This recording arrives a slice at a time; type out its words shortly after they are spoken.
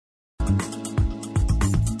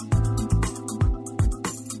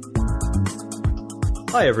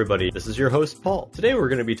Hi everybody, this is your host Paul. Today we're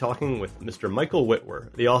going to be talking with Mr. Michael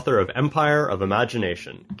Witwer, the author of Empire of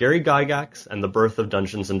Imagination, Gary Gygax, and the Birth of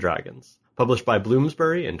Dungeons & Dragons, published by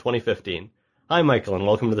Bloomsbury in 2015. Hi Michael, and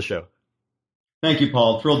welcome to the show. Thank you,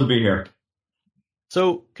 Paul. Thrilled to be here.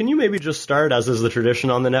 So, can you maybe just start, as is the tradition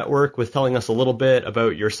on the network, with telling us a little bit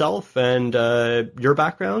about yourself and your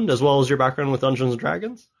background, as well as your background with Dungeons &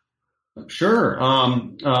 Dragons? Sure.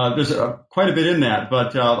 There's quite a bit in that,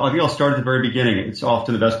 but I think I'll start at the very beginning. It's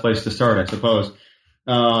often the best place to start, I suppose.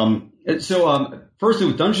 Firstly,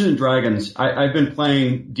 with Dungeons & Dragons, I've been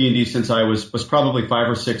playing D&D since I was probably 5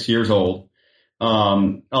 or 6 years old.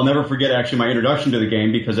 I'll never forget actually my introduction to the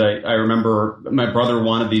game, because I remember my brother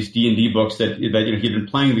wanted these D&D books that he'd been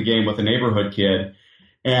playing the game with a neighborhood kid,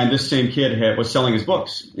 and this same kid was selling his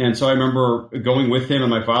books. And so I remember going with him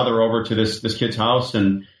and my father over to this kid's house,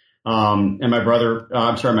 and my father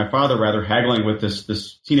rather, haggling with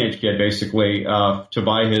this teenage kid basically to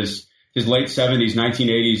buy his late 70s,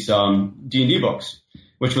 1980s D&D books,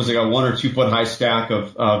 which was like a 1 or 2 foot high stack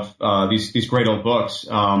of these great old books.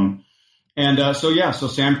 So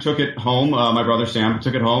Sam took it home. My brother Sam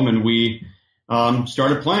took it home, and we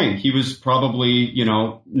started playing. He was probably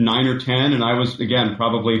 9 or 10, and I was again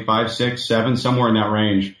probably 5, 6, 7, somewhere in that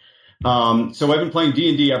range. So I've been playing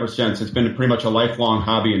D&D ever since. It's been pretty much a lifelong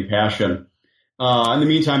hobby and passion. In the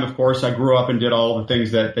meantime, of course, I grew up and did all the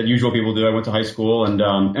things that usual people do. I went to high school and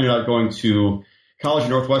ended up going to college at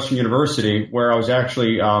Northwestern University, where I was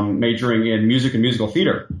actually majoring in music and musical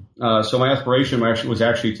theater. So my aspiration was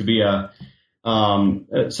actually to be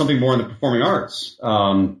something more in the performing arts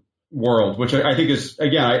world, which I think is,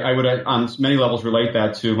 again, I would on many levels relate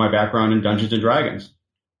that to my background in Dungeons & Dragons.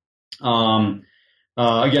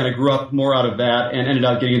 Again, I grew up more out of that and ended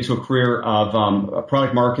up getting into a career of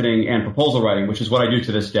product marketing and proposal writing, which is what I do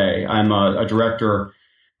to this day. I'm a director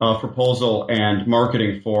of proposal and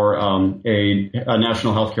marketing for a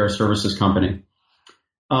national healthcare services company.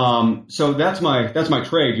 So that's my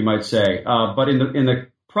trade, you might say. But in the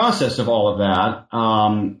process of all of that,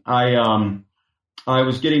 I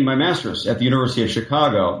was getting my master's at the University of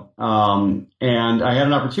Chicago, and I had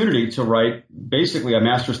an opportunity to write basically a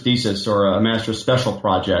master's thesis or a master's special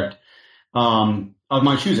project of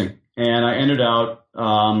my choosing. And I ended out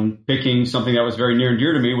picking something that was very near and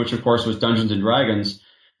dear to me, which of course was Dungeons & Dragons,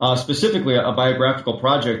 specifically a biographical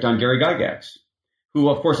project on Gary Gygax, who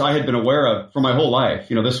of course I had been aware of for my whole life.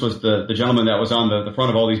 This was the gentleman that was on the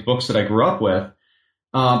front of all these books that I grew up with.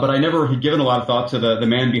 But I never had given a lot of thought to the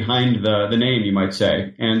man behind the name, you might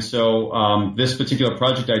say. And so this particular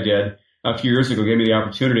project I did a few years ago gave me the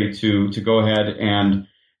opportunity to go ahead and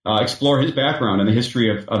explore his background and the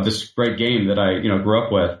history of this great game that I grew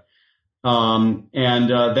up with.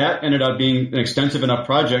 That ended up being an extensive enough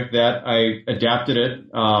project that I adapted it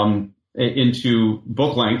into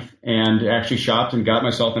book length and actually shopped and got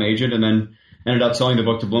myself an agent, and then ended up selling the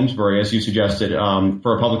book to Bloomsbury, as you suggested,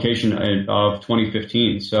 for a publication of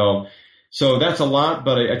 2015. So that's a lot,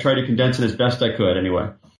 but I tried to condense it as best I could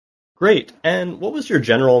anyway. Great. And what was your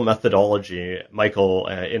general methodology, Michael,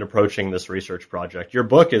 in approaching this research project? Your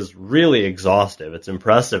book is really exhaustive. It's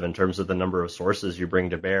impressive in terms of the number of sources you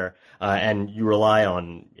bring to bear, and you rely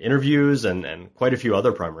on interviews and quite a few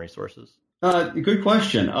other primary sources. Good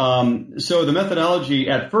question. So the methodology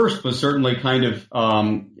at first was certainly kind of,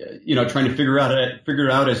 trying to figure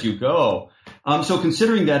it out as you go. So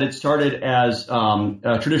considering that it started as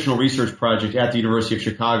a traditional research project at the University of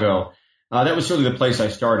Chicago, that was certainly the place I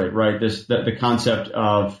started, right? The concept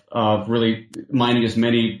of really mining as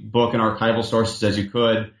many book and archival sources as you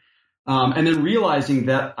could. And then realizing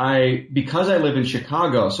that because I live in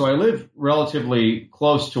Chicago, so I live relatively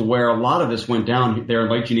close to where a lot of this went down there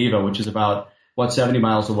in Lake Geneva, which is about, 70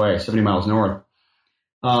 miles away, 70 miles north.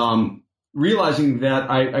 Realizing that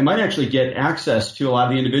I might actually get access to a lot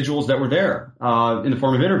of the individuals that were there in the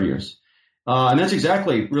form of interviews. And that's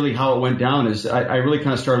exactly really how it went down, is I really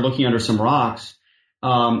kind of started looking under some rocks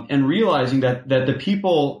and realizing that the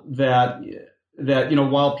people that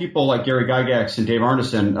while people like Gary Gygax and Dave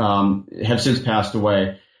Arneson have since passed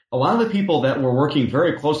away, a lot of the people that were working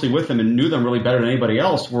very closely with them and knew them really better than anybody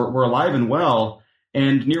else were alive and well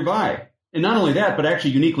and nearby. And not only that, but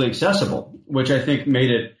actually uniquely accessible, which I think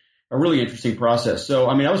made it a really interesting process. So,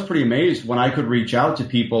 I was pretty amazed when I could reach out to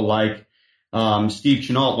people like Steve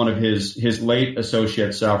Chenault, one of his late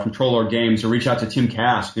associates from Troll Games, or reach out to Tim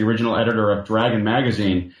Kask, the original editor of Dragon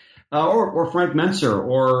magazine, or Frank Menser,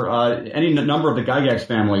 or any number of the Gygax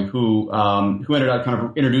family who ended up kind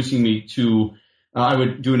of introducing me to. I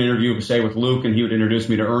would do an interview, say, with Luke, and he would introduce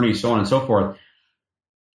me to Ernie, so on and so forth.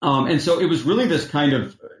 And so it was really this kind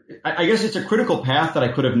of, I guess it's a critical path that I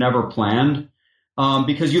could have never planned.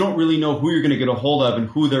 because you don't really know who you're going to get a hold of and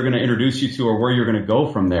who they're going to introduce you to or where you're going to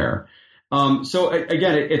go from there. So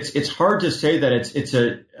again, it's hard to say that it's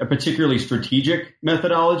a particularly strategic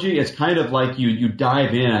methodology. It's kind of like you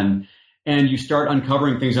dive in and you start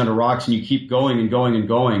uncovering things under rocks and you keep going and going and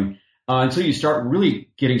going until you start really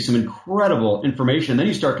getting some incredible information. Then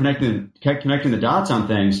you start connecting the dots on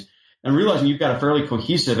things and realizing you've got a fairly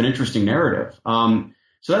cohesive and interesting narrative.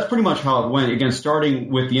 So that's pretty much how it went. Again,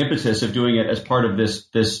 starting with the impetus of doing it as part of this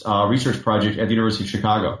research project at the University of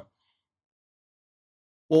Chicago.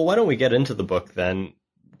 Well, why don't we get into the book then?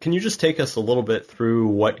 Can you just take us a little bit through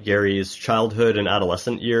what Gary's childhood and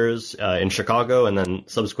adolescent years in Chicago and then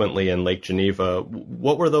subsequently in Lake Geneva,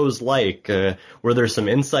 what were those like? Were there some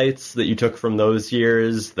insights that you took from those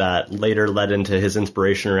years that later led into his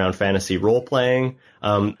inspiration around fantasy role-playing?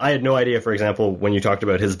 I had no idea, for example, when you talked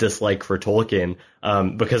about his dislike for Tolkien,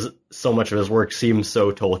 because so much of his work seems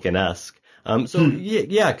so Tolkien-esque.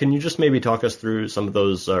 Yeah, can you just maybe talk us through some of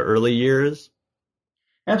those early years?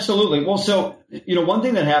 Absolutely. Well, so, one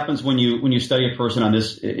thing that happens when you study a person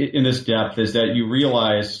in this depth is that you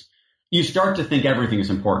realize you start to think everything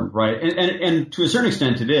is important, right? And to a certain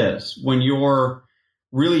extent it is. When you're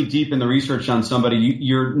really deep in the research on somebody,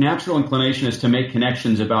 your natural inclination is to make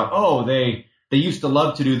connections about, oh, they used to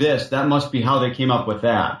love to do this. That must be how they came up with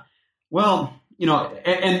that. Well,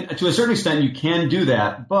 and to a certain extent you can do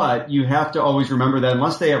that, but you have to always remember that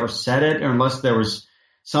unless they ever said it or unless there was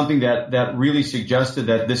something that really suggested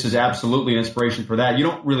that this is absolutely an inspiration for that, you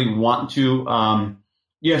don't really want to,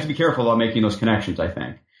 you have to be careful about making those connections, I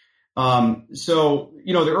think. So,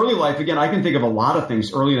 the early life, again, I can think of a lot of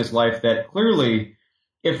things early in his life that clearly,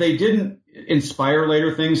 if they didn't inspire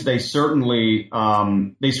later things, they certainly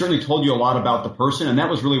told you a lot about the person. And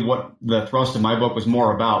that was really what the thrust of my book was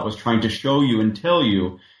more about, was trying to show you and tell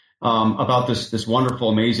you, about this wonderful,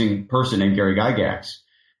 amazing person named Gary Gygax.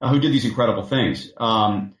 Who did these incredible things.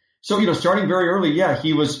 So, starting very early,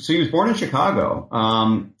 he was born in Chicago.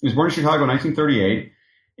 He was born in Chicago in 1938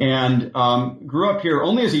 and grew up here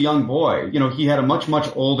only as a young boy. He had a much, much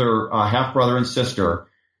older half-brother and sister.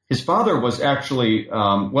 His father was actually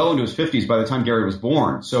well into his 50s by the time Gary was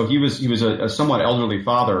born. So he was a somewhat elderly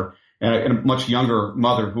father and a much younger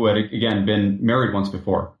mother who had, again, been married once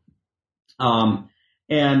before.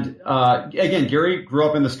 Again, Gary grew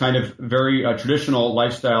up in this kind of very traditional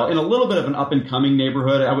lifestyle in a little bit of an up-and-coming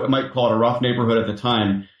neighborhood. I might call it a rough neighborhood at the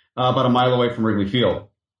time, about a mile away from Wrigley Field,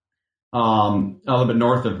 a little bit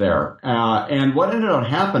north of there. And what ended up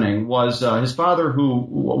happening was his father, who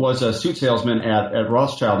was a suit salesman at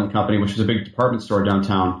Rothschild and Company, which was a big department store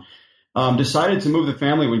downtown, decided to move the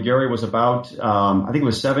family when Gary was about, I think it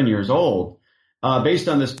was 7 years old. Based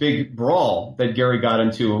on this big brawl that Gary got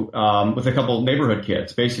into with a couple of neighborhood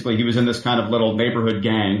kids. Basically, he was in this kind of little neighborhood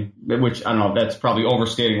gang, which, I don't know, that's probably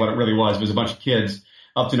overstating what it really was. It was a bunch of kids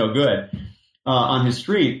up to no good on his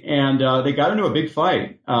street. And they got into a big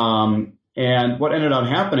fight. And what ended up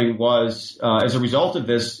happening was, as a result of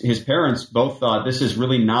this, his parents both thought this is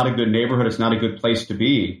really not a good neighborhood. It's not a good place to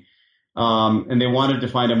be. And they wanted to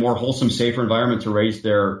find a more wholesome, safer environment to raise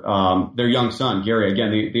their young son, Gary.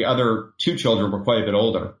 Again, the other two children were quite a bit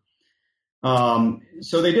older.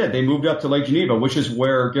 So they did. They moved up to Lake Geneva, which is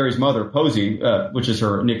where Gary's mother, Posey, which is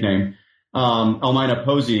her nickname, Elmina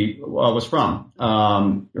Posey, was from.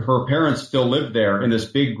 Her parents still lived there in this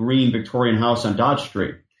big green Victorian house on Dodge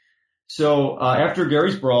Street. So after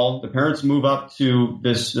Gary's brawl, the parents move up to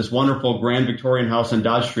this wonderful grand Victorian house on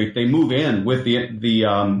Dodge Street. They move in with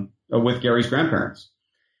with Gary's grandparents.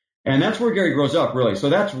 And that's where Gary grows up, really. So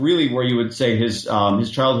that's really where you would say his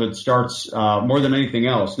childhood starts more than anything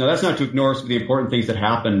else. Now, that's not to ignore some of the important things that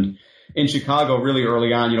happened in Chicago really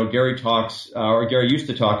early on. Gary used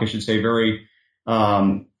to talk, I should say, very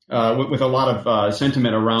with a lot of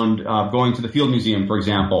sentiment around going to the Field Museum, for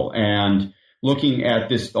example, and looking at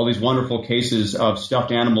all these wonderful cases of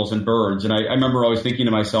stuffed animals and birds. And I remember always thinking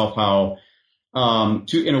to myself how,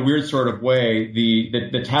 in a weird sort of way,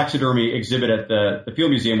 the taxidermy exhibit at the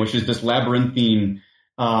Field Museum, which is this labyrinthine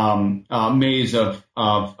maze of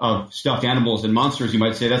stuffed animals and monsters, you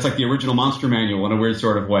might say, that's like the original Monster Manual in a weird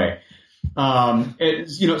sort of way. So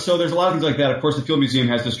there's a lot of things like that. Of course, the Field Museum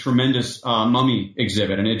has this tremendous mummy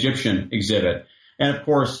exhibit, an Egyptian exhibit. And of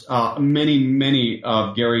course, many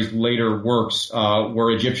of Gary's later works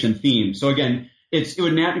were Egyptian themed. So again, it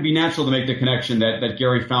would be natural to make the connection that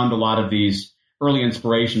Gary found a lot of these early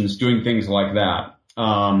inspirations doing things like that.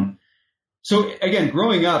 So again,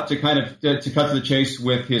 growing up, to cut to the chase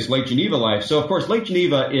with his Lake Geneva life. So of course, Lake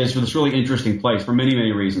Geneva is this really interesting place for many,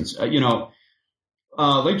 many reasons.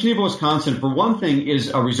 Lake Geneva, Wisconsin, for one thing, is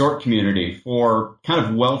a resort community for kind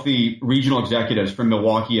of wealthy regional executives from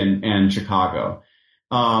Milwaukee and Chicago.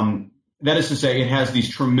 That is to say, it has these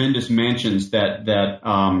tremendous mansions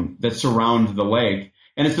that surround the lake,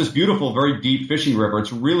 and it's this beautiful, very deep fishing river.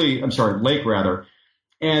 It's really, lake rather,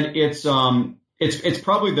 and it's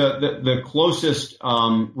probably the closest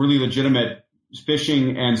really legitimate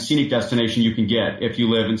fishing and scenic destination you can get if you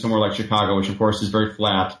live in somewhere like Chicago, which of course is very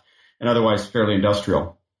flat and otherwise fairly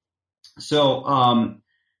industrial. So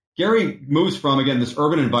Gary moves from, again, this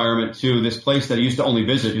urban environment to this place that he used to only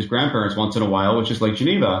visit his grandparents once in a while, which is Lake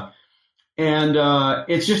Geneva. And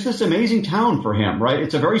it's just this amazing town for him, right?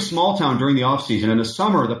 It's a very small town during the off season. In the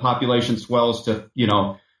summer, the population swells to,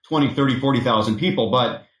 20, 30, 40,000 people.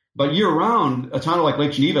 But year round, a town like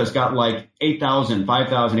Lake Geneva has got like 8,000,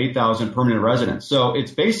 5,000, 8,000 permanent residents. So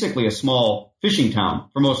it's basically a small fishing town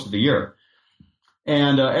for most of the year.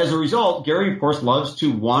 And as a result, Gary, of course, loves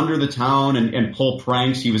to wander the town and pull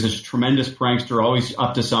pranks. He was a tremendous prankster, always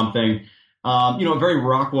up to something, a very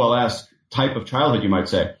Rockwell-esque type of childhood, you might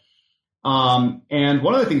say. And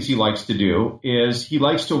one of the things he likes to do is he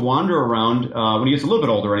likes to wander around, when he gets a little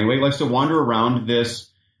bit older anyway, he likes to wander around this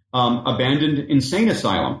abandoned insane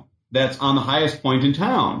asylum that's on the highest point in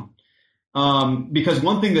town. Because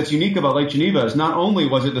one thing that's unique about Lake Geneva is not only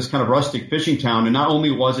was it this kind of rustic fishing town, and not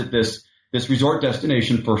only was it this resort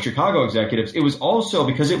destination for Chicago executives, it was also,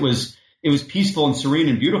 because it was peaceful and serene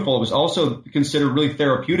and beautiful, it was also considered really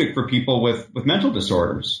therapeutic for people with mental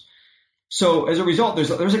disorders. So as a result, there's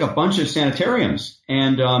like a bunch of sanitariums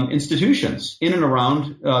and institutions in and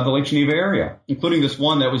around the Lake Geneva area, including this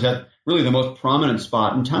one that was at really the most prominent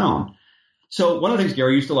spot in town. So one of the things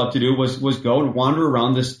Gary used to love to do was go and wander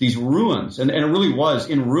around these ruins, and it really was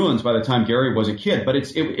in ruins by the time Gary was a kid. But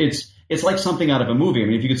it's like something out of a movie. I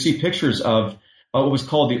mean, if you could see pictures of what was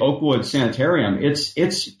called the Oakwood Sanitarium,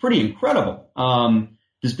 it's pretty incredible.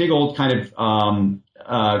 This big old kind of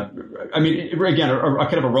again, a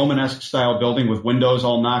kind of a Romanesque style building with windows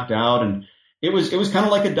all knocked out, and it was kind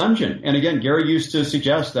of like a dungeon. And again, Gary used to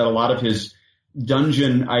suggest that a lot of his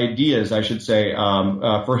dungeon ideas, I should say,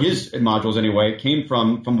 for his modules anyway, came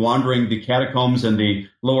from wandering the catacombs and the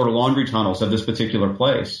lower laundry tunnels of this particular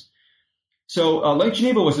place. So Lake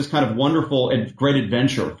Geneva was this kind of wonderful and great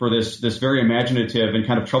adventure for this very imaginative and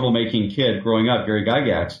kind of troublemaking kid growing up, Gary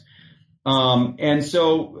Gygax. And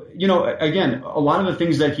so, again, a lot of the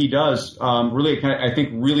things that he does really, I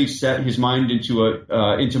think, really set his mind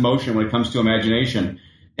into motion when it comes to imagination.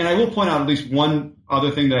 And I will point out at least one other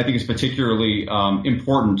thing that I think is particularly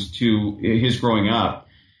important to his growing up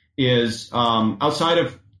is outside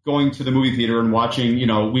of going to the movie theater and watching,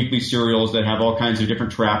 weekly serials that have all kinds of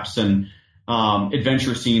different traps and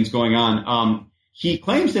adventure scenes going on. He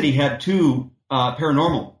claims that he had two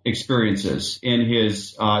paranormal experiences in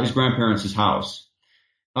his grandparents' house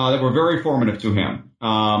that were very formative to him.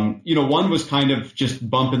 One was kind of just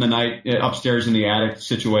bump in the night upstairs in the attic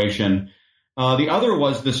situation. The other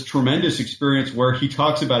was this tremendous experience where he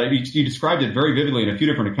talks about it. He described it very vividly in a few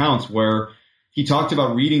different accounts, where he talked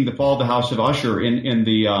about reading The Fall of the House of Usher in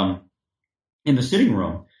the sitting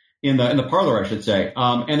room, in the parlor, I should say.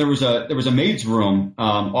 And there was a maid's room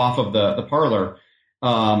off of the parlor.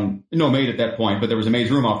 No maid at that point, but there was a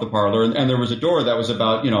maid's room off the parlor, and there was a door that was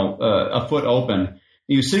about a foot open.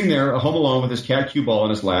 He was sitting there, home alone, with his cat cue ball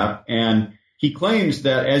in his lap, and he claims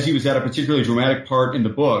that as he was at a particularly dramatic part in the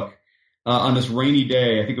book, on this rainy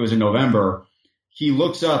day, I think it was in November, he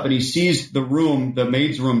looks up and he sees the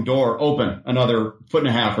maid's room door open another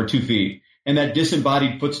 1.5 or 2 feet, and that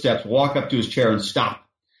disembodied footsteps walk up to his chair and stop.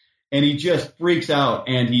 And he just freaks out,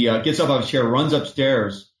 and he gets up out of his chair, runs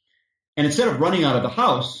upstairs, and instead of running out of the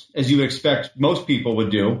house, as you would expect most people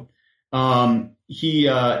would do, he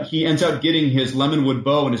ends up getting his lemonwood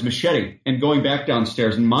bow and his machete and going back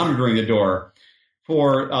downstairs and monitoring the door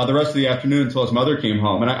for the rest of the afternoon until his mother came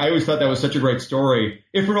home. And I always thought that was such a great story,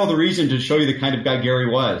 if for no other reason, to show you the kind of guy Gary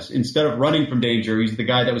was. Instead of running from danger, he's the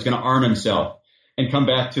guy that was going to arm himself and come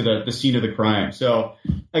back to the scene of the crime. So,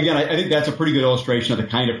 again, I think that's a pretty good illustration of the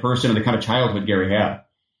kind of person and the kind of childhood Gary had.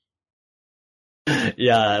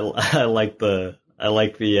 Yeah, I like the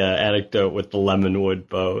anecdote with the lemonwood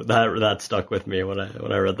bow. That stuck with me when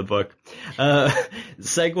I read the book.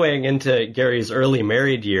 Segueing into Gary's early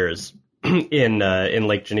married years in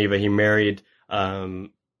Lake Geneva, he married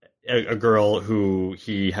a girl who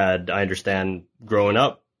he had, I understand, grown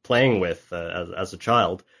up playing with as a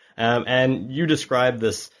child. And you described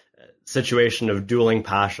this situation of dueling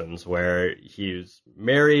passions where he's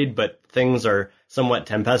married, but things are somewhat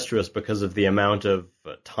tempestuous because of the amount of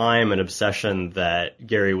time and obsession that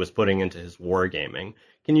Gary was putting into his wargaming.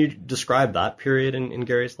 Can you describe that period in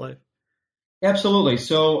Gary's life? Absolutely.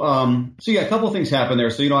 So yeah, a couple of things happen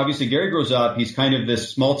there. So, obviously Gary grows up. He's kind of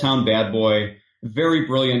this small town bad boy, very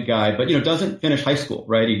brilliant guy, but, doesn't finish high school,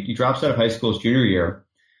 right? He drops out of high school his junior year,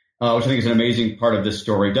 which I think is an amazing part of this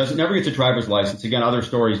story. Never gets a driver's license. Again, other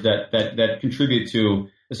stories that contribute to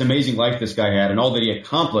this amazing life this guy had and all that he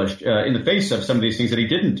accomplished in the face of some of these things that he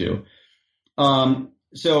didn't do.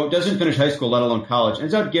 So doesn't finish high school, let alone college.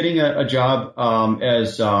 Ends up getting a job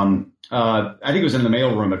as I think it was in the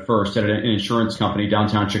mailroom at first at an insurance company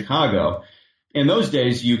downtown Chicago. In those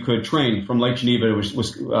days, you could train from Lake Geneva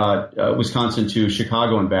to Wisconsin to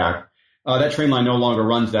Chicago and back. That train line no longer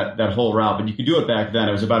runs that whole route, but you could do it back then.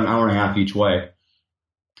 It was about an hour and a half each way.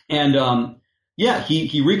 And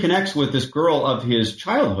he reconnects with this girl of his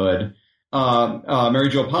childhood, Mary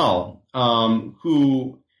Jo Powell,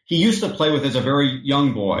 who he used to play with as a very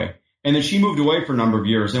young boy. And then she moved away for a number of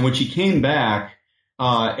years. And when she came back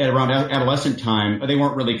at around adolescent time, they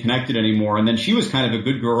weren't really connected anymore. And then she was kind of a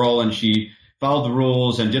good girl, and she followed the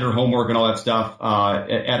rules and did her homework and all that stuff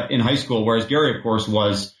in high school. Whereas Gary, of course,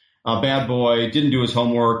 was a bad boy, didn't do his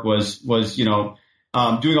homework, was doing all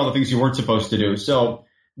the things you weren't supposed to do. So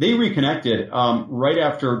they reconnected right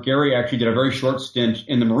after Gary actually did a very short stint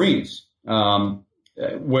in the Marines,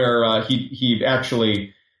 where he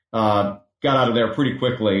actually got out of there pretty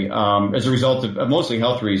quickly as a result of mostly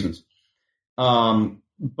health reasons.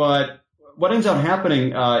 But what ends up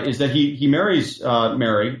happening is that he marries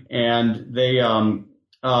Mary, and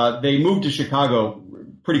they move to Chicago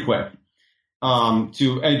pretty quick.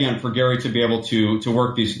 For Gary to be able to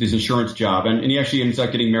work these insurance job, and he actually ends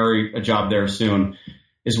up getting Mary a job there soon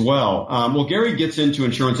as well. Gary gets into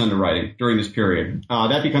insurance underwriting during this period.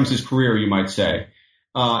 That becomes his career, you might say.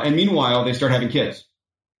 And meanwhile, they start having kids.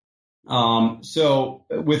 So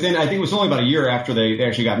within, I think it was only about a year after they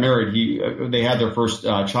actually got married, they had their first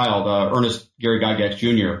child, Ernest Gary Gygax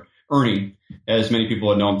Jr., Ernie, as many people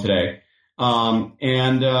would know him today.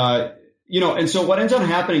 And so what ends up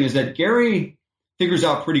happening is that Gary figures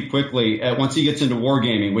out pretty quickly once he gets into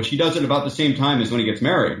wargaming, which he does at about the same time as when he gets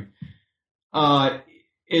married,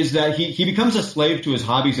 is that he becomes a slave to his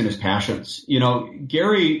hobbies and his passions.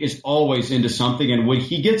 Gary is always into something, and when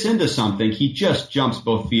he gets into something, he just jumps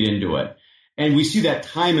both feet into it. And we see that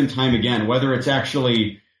time and time again, whether it's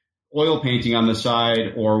actually oil painting on the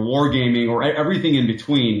side or wargaming or everything in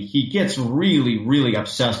between. He gets really, really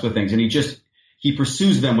obsessed with things, and he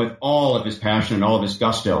pursues them with all of his passion and all of his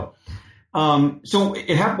gusto.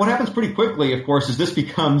 What happens pretty quickly, of course, is this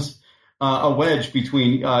becomes a wedge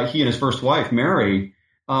between he and his first wife, Mary.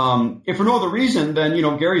 If for no other reason than,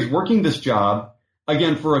 Gary's working this job,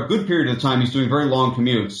 again, for a good period of time. He's doing very long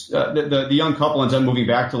commutes. The young couple ends up moving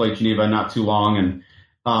back to Lake Geneva not too long.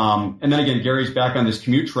 And then again, Gary's back on this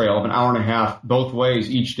commute trail of an hour and a half both ways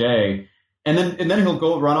each day. And then he'll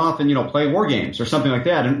go run off and, play war games or something like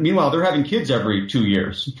that. And meanwhile, they're having kids every 2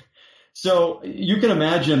 years. So you can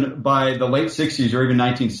imagine by the late 60s or even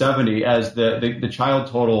 1970, as the child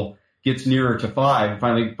total gets nearer to 5,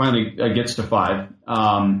 finally gets to 5.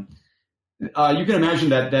 You can imagine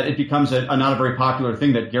that it becomes not a very popular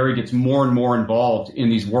thing, that Gary gets more and more involved in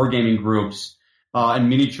these wargaming groups and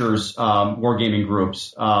miniatures wargaming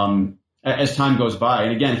groups as time goes by.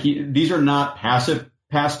 And again, these are not passive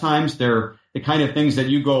pastimes. They're the kind of things that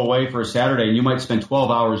you go away for a Saturday and you might spend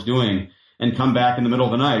 12 hours doing and come back in the middle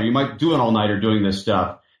of the night. Or you might do an all-nighter doing this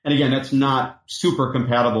stuff. And again, that's not super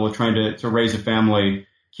compatible with trying to raise a family,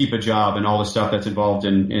 keep a job, and all the stuff that's involved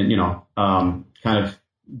in kind of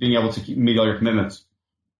being able to meet all your commitments.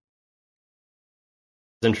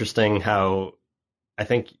 It's interesting how I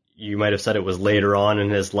think you might have said it was later on in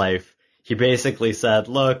his life. He basically said,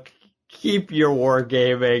 look, keep your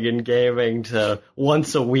wargaming and gaming to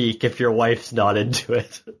once a week if your wife's not into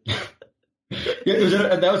it.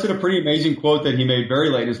 Yeah, that was a pretty amazing quote that he made very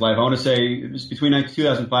late in his life. I want to say it was between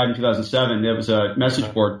 2005 and 2007. It was a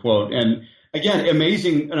message board quote. And again, an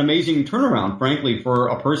amazing turnaround, frankly, for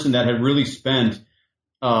a person that had really spent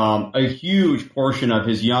a huge portion of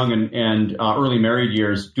his young and early married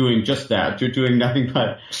years doing just that, doing nothing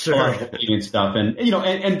but and stuff,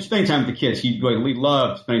 and spending time with the kids. He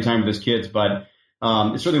loved spending time with his kids, but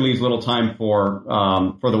it certainly leaves little time for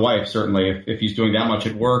the wife. Certainly, if he's doing that much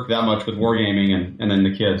at work, that much with wargaming, and then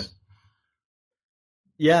the kids.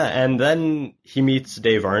 Yeah, and then he meets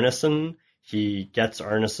Dave Arneson. He gets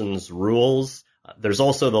Arneson's rules. There's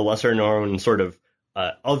also the lesser known sort of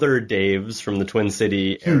other Daves from the Twin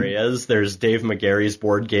City areas. There's Dave McGarry's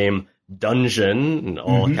board game dungeon,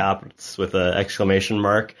 all caps with an exclamation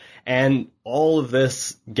mark, and all of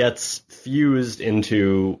this gets fused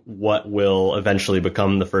into what will eventually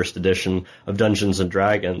become the first edition of Dungeons and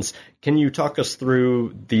Dragons. Can you talk us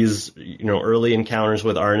through these, early encounters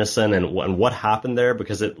with Arneson and what happened there?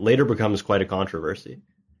 Because it later becomes quite a controversy.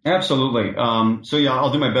 Absolutely. So yeah,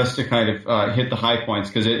 I'll do my best to kind of hit the high points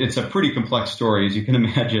because it's a pretty complex story, as you can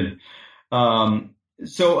imagine.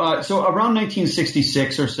 So around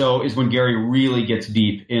 1966 or so is when Gary really gets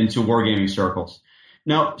deep into wargaming circles.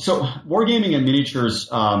 Now, so wargaming and miniatures,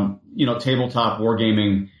 tabletop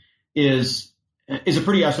wargaming is a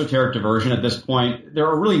pretty esoteric diversion at this point. There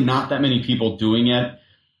are really not that many people doing it,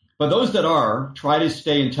 but those that are try to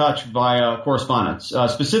stay in touch via correspondence,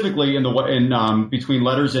 specifically in between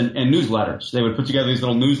letters and newsletters. They would put together these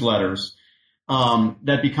little newsletters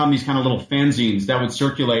that become these kind of little fanzines that would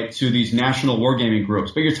circulate to these national wargaming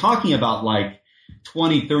groups. But you're talking about like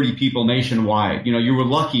 20, 30 people nationwide. You were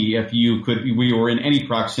lucky if we were in any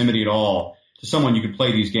proximity at all to someone you could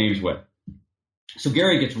play these games with. So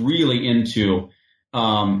Gary gets really into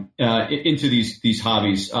these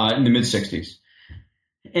hobbies in the mid 60s.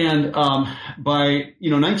 And by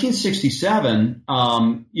 1967,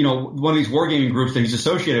 one of these wargaming groups that he's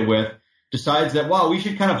associated with decides that, wow, we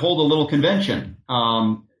should kind of hold a little convention.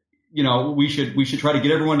 We should try to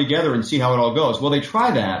get everyone together and see how it all goes. Well, they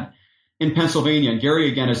try that in Pennsylvania, and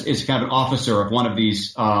Gary again is kind of an officer of one of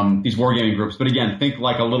these wargaming groups. But again, think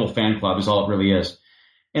like a little fan club is all it really is.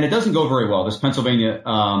 And it doesn't go very well, this Pennsylvania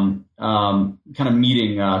kind of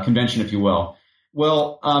meeting convention, if you will.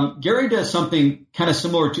 Well, Gary does something kind of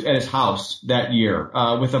similar at his house that year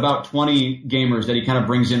with about 20 gamers that he kind of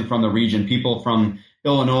brings in from the region, people from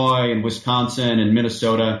Illinois and Wisconsin and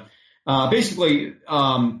Minnesota. Basically,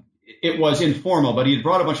 it was informal, but he had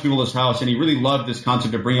brought a bunch of people to his house, and he really loved this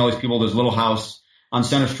concept of bringing all these people to his little house on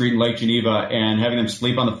Center Street in Lake Geneva and having them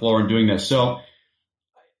sleep on the floor and doing this. So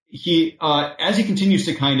he, as he continues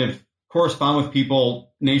to kind of correspond with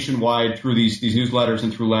people nationwide through these newsletters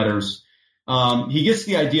and through letters, he gets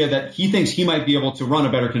the idea that he thinks he might be able to run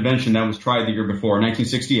a better convention that was tried the year before,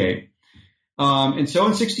 1968. And so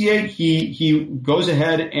in 68, he goes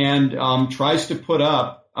ahead and tries to put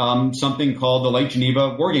up something called the Lake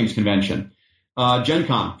Geneva War Games Convention, Gen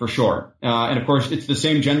Con for short. And of course, it's the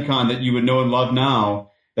same Gen Con that you would know and love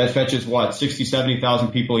now that fetches 60,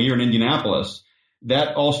 70,000 people a year in Indianapolis.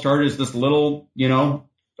 That all started as this little, kind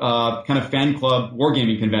of fan club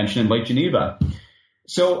wargaming convention in Lake Geneva.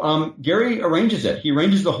 So Gary arranges it. He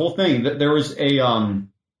arranges the whole thing. There was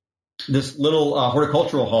this little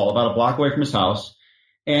horticultural hall about a block away from his house,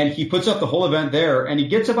 and he puts up the whole event there, and he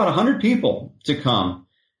gets about 100 people to come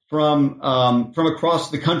from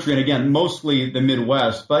across the country, and again, mostly the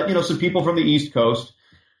Midwest, but some people from the East Coast.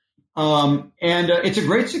 And it's a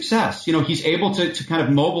great success. He's able to kind of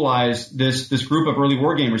mobilize this group of early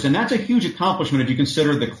wargamers, and that's a huge accomplishment if you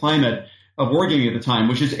consider the climate of wargaming at the time,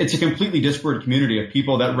 which is it's a completely disparate community of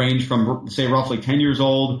people that range from, say, roughly 10 years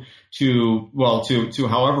old to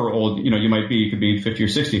however old you might be. You could be 50 or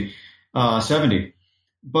 60, 70.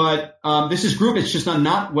 But this is group. It's just a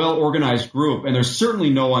not well organized group, and there's certainly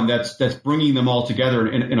no one that's bringing them all together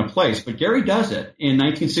in a place. But Gary does it in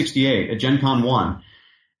 1968 at Gen Con 1.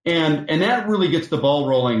 And that really gets the ball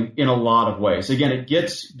rolling in a lot of ways. Again, it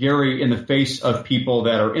gets Gary in the face of people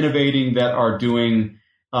that are innovating, that are doing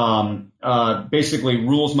basically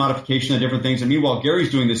rules modification and different things. And meanwhile,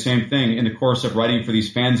 Gary's doing the same thing in the course of writing for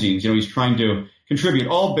these fanzines. He's trying to contribute,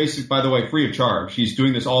 all basic, by the way, free of charge. He's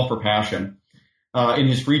doing this all for passion in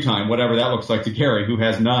his free time, whatever that looks like to Gary, who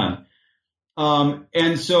has none.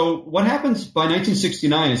 And so what happens by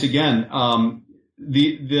 1969 is, again,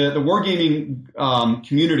 the wargaming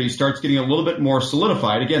community starts getting a little bit more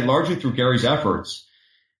solidified, again, largely through Gary's efforts.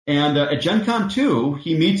 And at Gen Con 2,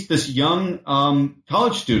 he meets this young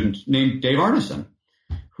college student named Dave Arneson,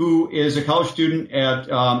 who is a college student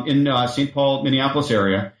in St. Paul, Minneapolis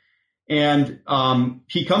area. And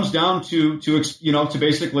he comes down to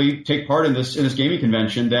basically take part in this gaming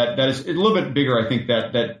convention that is a little bit bigger, I think,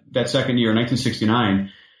 that second year,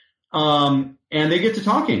 1969. And they get to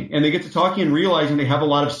talking and realizing they have a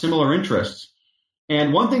lot of similar interests.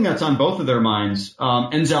 And one thing that's on both of their minds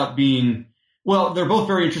ends up being, well, they're both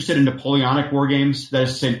very interested in Napoleonic war games, that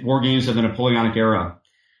is to say, war games of the Napoleonic era.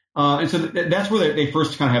 And so that's where they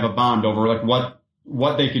first kind of have a bond over like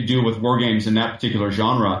what they could do with war games in that particular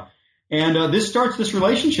genre. And this starts this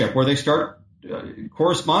relationship where they start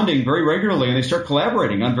corresponding very regularly, and they start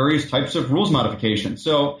collaborating on various types of rules modifications.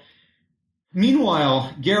 So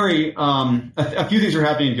meanwhile, Gary, a few things are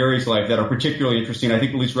happening in Gary's life that are particularly interesting, I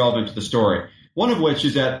think at least relevant to the story. One of which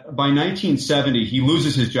is that by 1970, he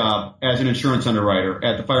loses his job as an insurance underwriter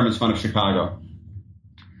at the Fireman's Fund of Chicago.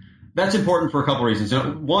 That's important for a couple reasons.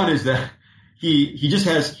 One is that he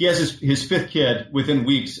has his fifth kid within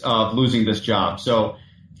weeks of losing this job. So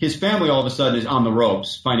his family all of a sudden is on the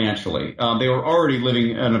ropes financially. They were already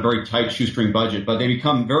living on a very tight shoestring budget, but they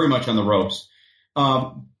become very much on the ropes.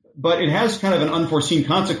 But it has kind of an unforeseen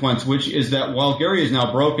consequence, which is that while Gary is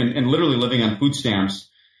now broke and literally living on food stamps,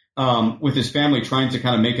 with his family trying to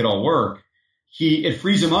kind of make it all work, it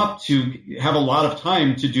frees him up to have a lot of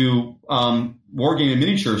time to do wargame and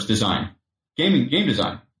miniatures design, game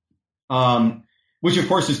design, which of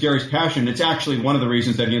course is Gary's passion. It's actually one of the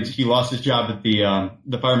reasons that he lost his job at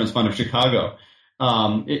the Fireman's Fund of Chicago.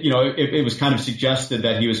 It was kind of suggested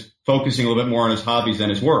that he was focusing a little bit more on his hobbies than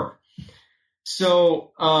his work.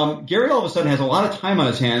 So Gary all of a sudden has a lot of time on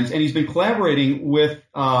his hands, and he's been collaborating with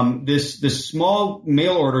this small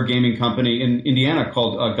mail order gaming company in Indiana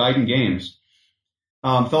called Gaiden Games.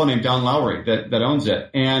 A fellow named Don Lowry that owns it,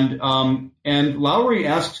 and Lowry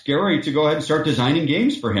asks Gary to go ahead and start designing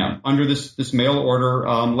games for him under this mail order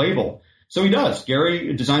label. So he does.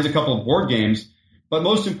 Gary designs a couple of board games, but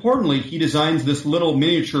most importantly, he designs this little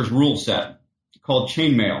miniatures rule set called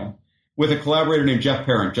Chainmail, with a collaborator named Jeff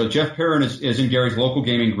Perrin. Jeff Perrin is in Gary's local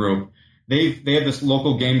gaming group. They have this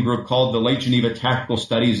local game group called the Lake Geneva Tactical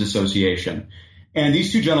Studies Association. And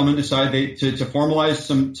these two gentlemen decided to formalize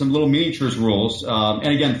some little miniatures rules. And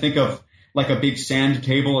again, think of like a big sand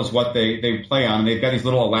table is what they play on. They've got these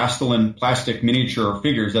little elastomeric plastic miniature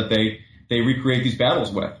figures that they recreate these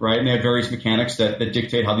battles with, right? And they have various mechanics that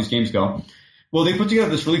dictate how these games go. Well, they put together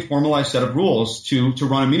this really formalized set of rules to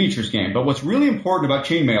run a miniatures game. But what's really important about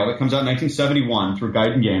Chainmail, that comes out in 1971 through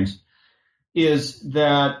Gaiden Games, is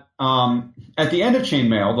that at the end of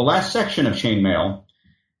Chainmail, the last section of Chainmail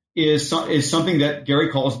is something that Gary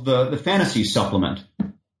calls the fantasy supplement,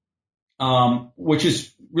 which is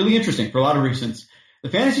really interesting for a lot of reasons. The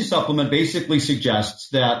fantasy supplement basically suggests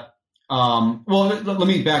that, let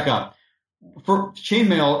me back up. For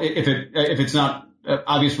Chainmail, if it's not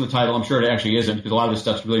obvious from the title, I'm sure it actually isn't, because a lot of this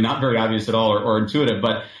stuff's really not very obvious at all or intuitive.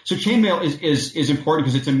 But so Chainmail is important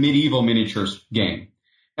because it's a medieval miniatures game.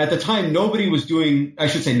 At the time,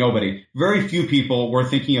 very few people were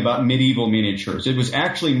thinking about medieval miniatures. It was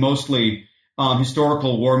actually mostly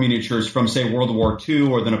historical war miniatures from, say, World War II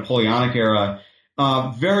or the Napoleonic era.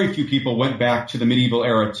 Very few people went back to the medieval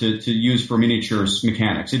era to use for miniatures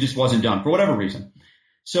mechanics. It just wasn't done for whatever reason.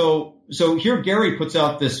 So here Gary puts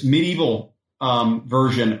out this medieval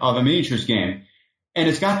version of a miniatures game, and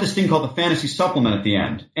it's got this thing called the fantasy supplement at the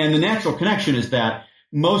end. And the natural connection is that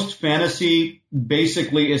most fantasy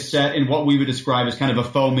basically is set in what we would describe as kind of a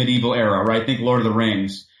faux medieval era, right? Think Lord of the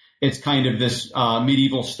Rings. It's kind of this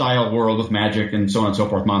medieval style world with magic and so on and so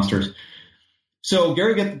forth, monsters. So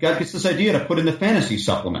Gary gets this idea to put in the fantasy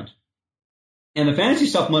supplement. And the fantasy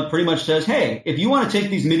supplement pretty much says, hey, if you want to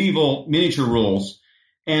take these medieval miniature rules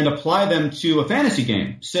and apply them to a fantasy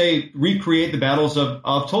game, say recreate the battles of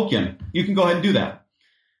Tolkien, you can go ahead and do that.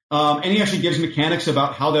 And he actually gives mechanics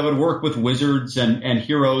about how that would work with wizards and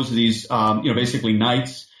heroes, these, basically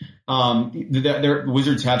knights. Their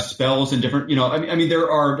wizards have spells and different,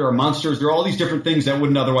 there are monsters. There are all these different things that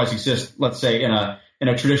wouldn't otherwise exist, let's say, in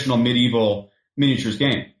a traditional medieval miniatures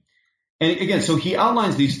game. And again, so he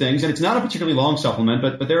outlines these things, and it's not a particularly long supplement,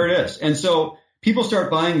 but there it is. And so people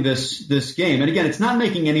start buying this game. And again, it's not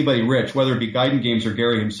making anybody rich, whether it be Gaiden Games or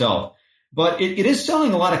Gary himself. But it is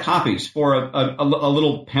selling a lot of copies for a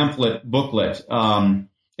little pamphlet booklet. I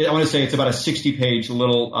want to say it's about a 60-page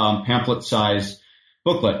little pamphlet size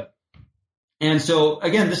booklet. And so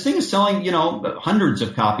again, this thing is selling, hundreds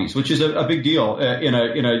of copies, which is a big deal in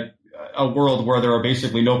a world where there are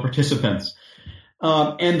basically no participants.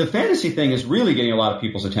 And the fantasy thing is really getting a lot of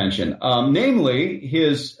people's attention. Namely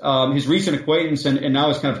his recent acquaintance and now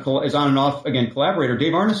is is on and off again collaborator,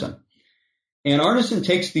 Dave Arneson. And Arneson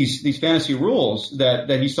takes these fantasy rules that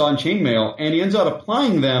he saw in Chainmail, and he ends up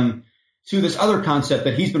applying them to this other concept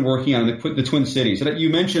that he's been working on in the Twin Cities. And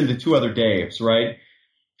you mentioned the two other Daves, right?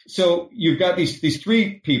 So you've got these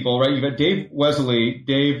three people, right? You've got Dave Wesley,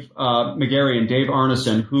 Dave McGarry, and Dave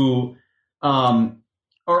Arneson, who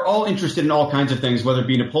are all interested in all kinds of things, whether it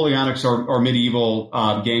be Napoleonics or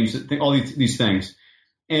medieval games, all these things.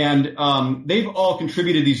 And they've all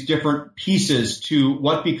contributed these different pieces to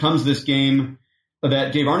what becomes this game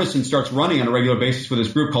that Dave Arneson starts running on a regular basis with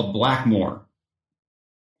his group called Blackmore.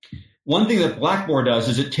 One thing that Blackmore does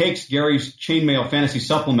is it takes Gary's Chainmail fantasy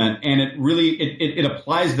supplement and it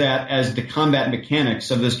applies that as the combat mechanics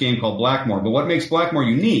of this game called Blackmore. But what makes Blackmore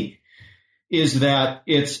unique is that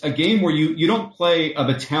it's a game where you don't play a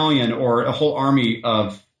battalion or a whole army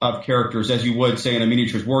of characters as you would, say, in a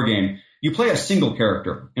miniatures war game. You play a single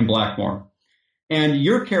character in Blackmoor. And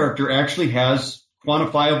your character actually has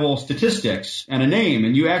quantifiable statistics and a name,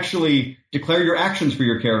 and you actually declare your actions for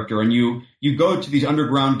your character, and you go to these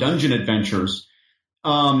underground dungeon adventures.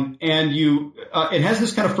 And it has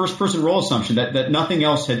this kind of first-person role assumption that nothing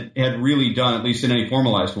else had really done, at least in any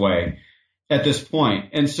formalized way, at this point.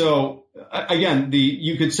 And so, again,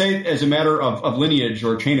 you could say as a matter of lineage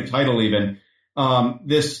or chain of title even,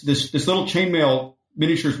 this little chainmail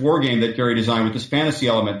miniatures war game that Gary designed with this fantasy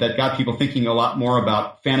element that got people thinking a lot more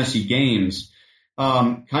about fantasy games,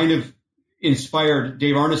 kind of inspired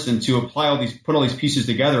Dave Arneson to put all these pieces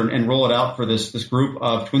together and roll it out for this group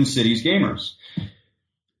of Twin Cities gamers.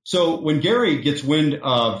 So when Gary gets wind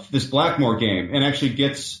of this Blackmoor game and actually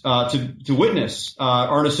gets to witness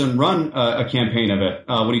Arneson run a campaign of it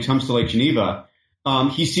when he comes to Lake Geneva,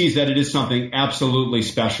 he sees that it is something absolutely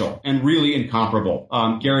special and really incomparable.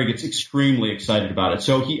 Gary gets extremely excited about it.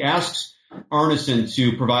 So he asks Arneson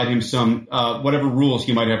to provide him some whatever rules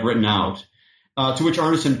he might have written out, to which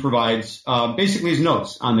Arneson provides basically his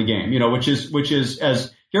notes on the game, which is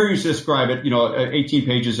as Gary used to describe it, 18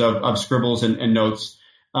 pages of scribbles and notes.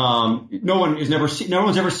 No one's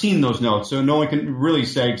ever seen those notes, so no one can really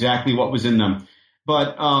say exactly what was in them.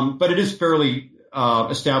 But it is fairly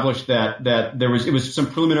established that it was some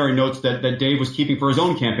preliminary notes that Dave was keeping for his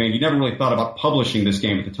own campaign. He never really thought about publishing this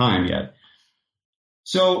game at the time yet.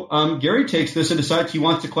 So Gary takes this and decides he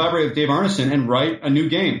wants to collaborate with Dave Arneson and write a new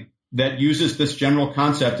game that uses this general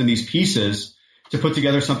concept and these pieces to put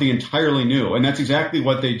together something entirely new. And that's exactly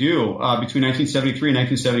what they do between 1973 and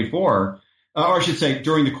 1974. Or I should say,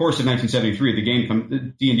 during the course of 1973, the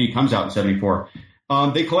game D&D comes out in 74.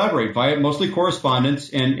 They collaborate via mostly correspondence,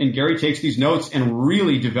 and Gary takes these notes and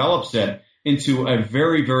really develops it into a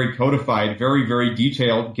very, very codified, very, very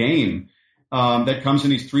detailed game that comes in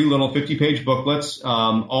these 3 little 50-page booklets,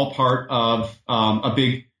 all part of a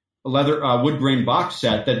big leather wood grain box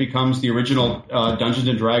set that becomes the original Dungeons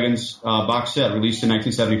and Dragons box set released in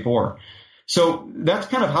 1974. So that's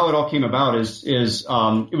kind of how it all came about. It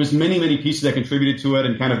was many, many pieces that contributed to it,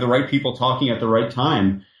 and kind of the right people talking at the right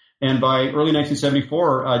time. And by early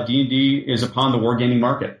 1974, D&D is upon the wargaming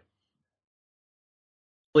market.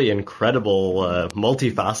 Really incredible,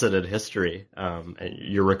 multifaceted history. And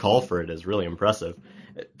your recall for it is really impressive.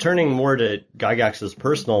 Turning more to Gygax's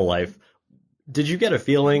personal life, did you get a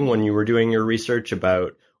feeling when you were doing your research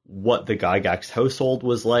about what the Gygax household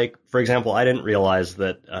was like? For example, I didn't realize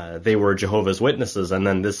that they were Jehovah's Witnesses, and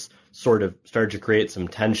then this sort of started to create some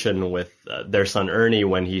tension with their son Ernie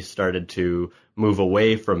when he started to move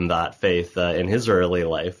away from that faith in his early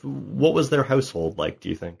life. What was their household like, do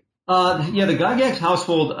you think? The Gygax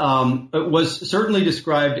household was certainly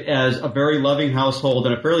described as a very loving household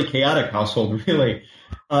and a fairly chaotic household, really,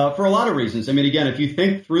 for a lot of reasons. I mean, again, if you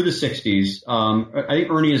think through the 60s, I think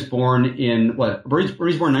Ernie is born in Ernie's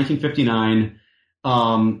born in 1959.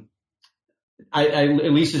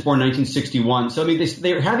 Elise is born in 1961. So, I mean,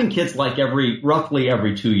 they're having kids like roughly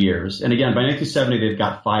every 2 years. And again, by 1970, they've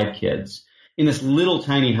got 5 kids in this little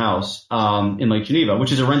tiny house in Lake Geneva,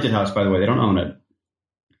 which is a rented house, by the way. They don't own it.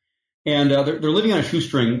 And they're living on a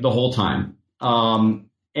shoestring the whole time. And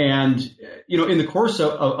in the course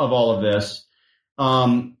of all of this,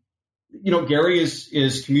 Gary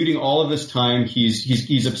is commuting all of this time.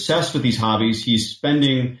 He's obsessed with these hobbies. He's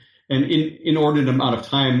spending an inordinate amount of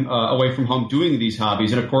time away from home doing these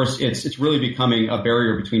hobbies. And of course, it's really becoming a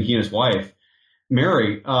barrier between he and his wife,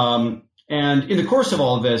 Mary. And in the course of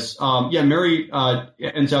all of this, Mary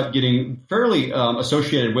ends up getting fairly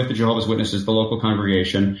associated with the Jehovah's Witnesses, the local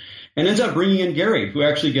congregation, and ends up bringing in Gary, who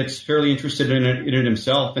actually gets fairly interested in it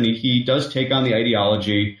himself, and he does take on the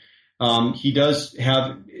ideology. He does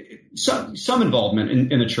have some involvement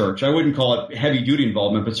in the church. I wouldn't call it heavy-duty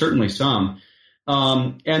involvement, but certainly some.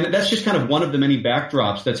 And that's just kind of one of the many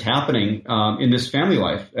backdrops that's happening in this family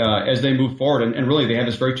life as they move forward. And really, they have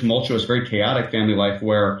this very tumultuous, very chaotic family life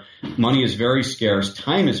where money is very scarce,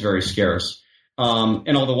 time is very scarce.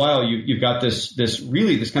 And all the while, you've got this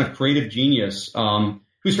kind of creative genius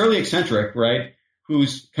who's fairly eccentric, right?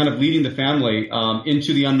 Who's kind of leading the family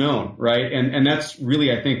into the unknown, right? And that's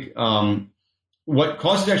really, I think, what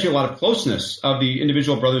causes actually a lot of closeness of the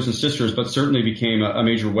individual brothers and sisters, but certainly became a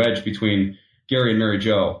major wedge between Gary and Mary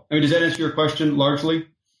Jo. I mean, does that answer your question largely?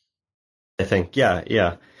 I think,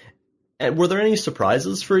 yeah. And were there any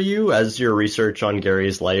surprises for you as your research on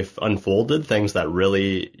Gary's life unfolded? Things that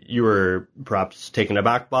really you were perhaps taken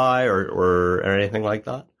aback by or anything like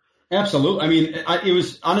that? Absolutely. I mean, it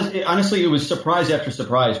was honestly, it was surprise after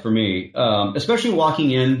surprise for me, especially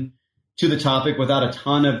walking in to the topic without a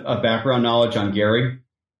ton of background knowledge on Gary.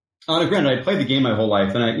 Granted, I played the game my whole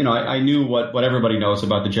life, and I knew what everybody knows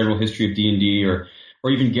about the general history of D&D or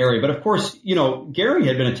even Gary. But of course, Gary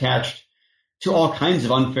had been attached to all kinds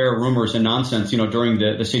of unfair rumors and nonsense, during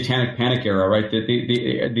the Satanic Panic era, right?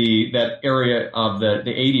 That area of the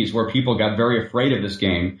 80s where people got very afraid of this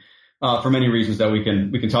game, for many reasons that we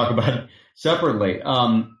can talk about separately.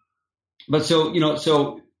 But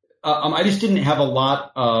I just didn't have a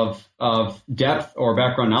lot of depth or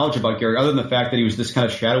background knowledge about Gary, other than the fact that he was this kind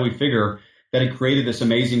of shadowy figure that had created this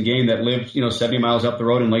amazing game that lived, 70 miles up the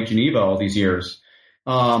road in Lake Geneva all these years.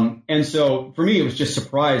 And so for me, it was just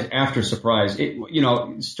surprise after surprise.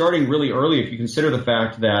 Starting really early, if you consider the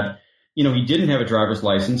fact that, he didn't have a driver's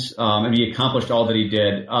license, and he accomplished all that he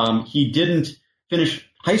did. He didn't finish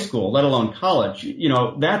high school, let alone college.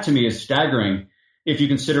 That to me is staggering if you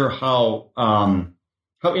consider how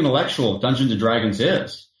intellectual Dungeons and Dragons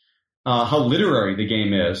is, how literary the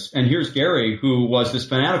game is. And here's Gary, who was this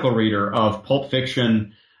fanatical reader of pulp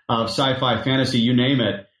fiction, of sci-fi, fantasy, you name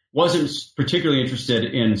it. Wasn't particularly interested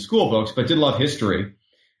in school books, but did love history.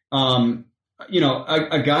 A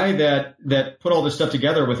guy that put all this stuff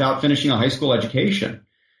together without finishing a high school education.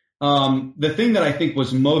 The thing that I think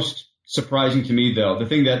was most surprising to me, though, the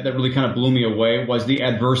thing that really kind of blew me away was the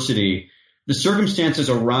adversity, the circumstances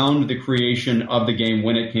around the creation of the game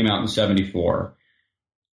when it came out in '74.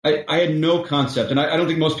 I had no concept, and I don't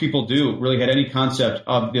think most people do, really had any concept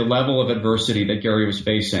of the level of adversity that Gary was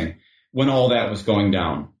facing when all that was going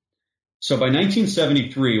down. So by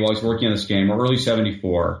 1973, while he's working on this game, or early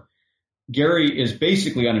 '74, Gary is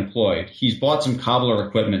basically unemployed. He's bought some cobbler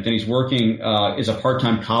equipment, and he's working as a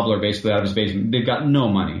part-time cobbler basically out of his basement. They've got no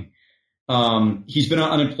money. He's been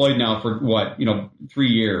unemployed now for 3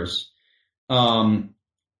 years. And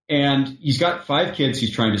he's got 5 kids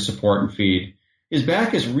he's trying to support and feed. His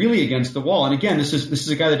back is really against the wall. And again, this is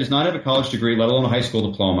a guy that does not have a college degree, let alone a high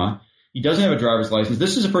school diploma. He doesn't have a driver's license.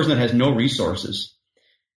 This is a person that has no resources.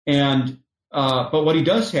 And but what he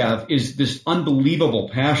does have is this unbelievable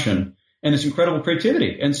passion and this incredible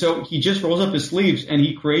creativity. And so he just rolls up his sleeves and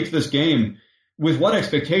he creates this game with what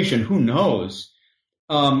expectation? Who knows?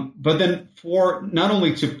 But then for not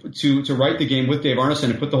only to write the game with Dave Arneson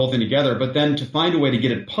and put the whole thing together, but then to find a way to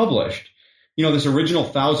get it published. This original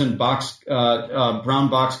 1,000 brown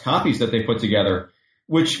box copies that they put together,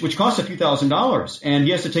 which costs a few $1,000s, and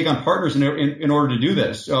he has to take on partners in order to do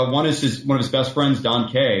this. One is one of his best friends,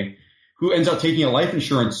 Don Kay, who ends up taking a life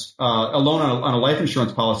insurance a loan on a life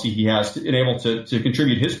insurance policy he has and able to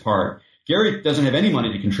contribute his part. Gary doesn't have any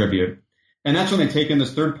money to contribute, and that's when they take in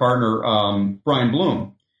this third partner, Brian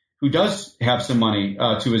Bloom, who does have some money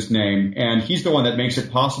to his name, and he's the one that makes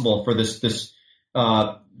it possible for this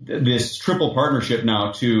triple partnership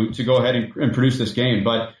now to go ahead and produce this game.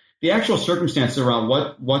 But the actual circumstances around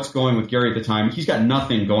what's going with Gary at the time, he's got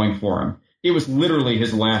nothing going for him. It was literally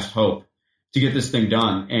his last hope to get this thing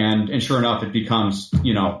done. And sure enough, it becomes,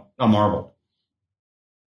 a marvel.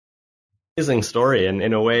 Amazing story. And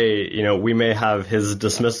in a way, we may have his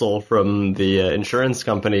dismissal from the insurance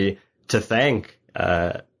company to thank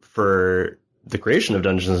for the creation of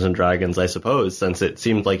Dungeons and Dragons, I suppose, since it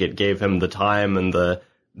seemed like it gave him the time and the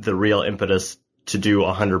real impetus to do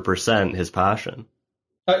 100% his passion.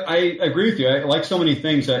 I agree with you. Like so many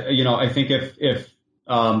things, I think if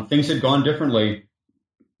things had gone differently,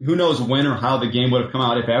 who knows when or how the game would have come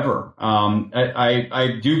out, if ever.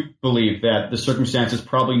 I do believe that the circumstances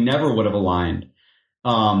probably never would have aligned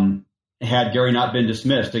had Gary not been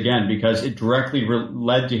dismissed, again, because it directly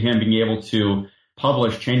led to him being able to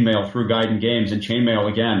publish Chainmail through Guiding Games, and Chainmail,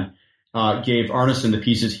 again, gave Arneson the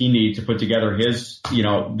pieces he needed to put together his,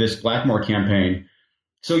 this Blackmore campaign.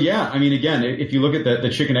 So yeah, I mean, again, if you look at the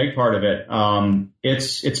chicken egg part of it,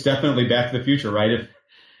 it's definitely Back to the Future, right?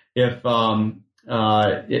 If the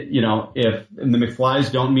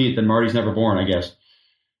McFlys don't meet, then Marty's never born, I guess.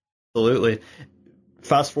 Absolutely.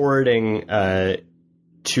 Fast forwarding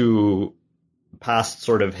to past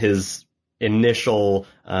sort of his initial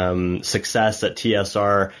success at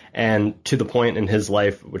TSR and to the point in his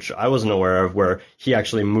life, which I wasn't aware of, where he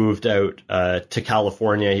actually moved out to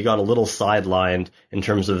California. He got a little sidelined in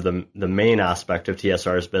terms of the main aspect of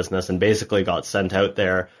TSR's business and basically got sent out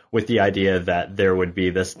there with the idea that there would be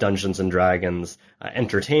this Dungeons and Dragons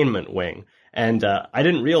entertainment wing. And I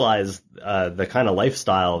didn't realize the kind of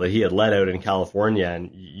lifestyle that he had led out in California, and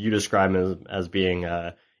you describe him as being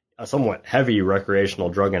a somewhat heavy recreational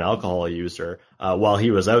drug and alcohol user while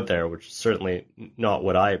he was out there, which is certainly not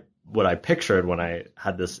what I pictured when I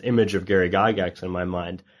had this image of Gary Gygax in my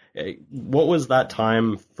mind. What was that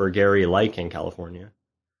time for Gary like in California?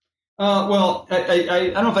 Well,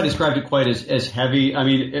 I don't know if I described it quite as heavy. I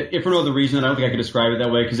mean, if for no other reason, I don't think I could describe it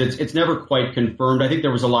that way because it's never quite confirmed. I think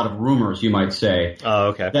there was a lot of rumors, you might say,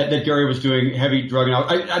 okay, that Gary was doing heavy drug and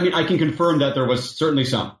alcohol. I mean, I can confirm that there was certainly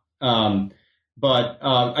some, but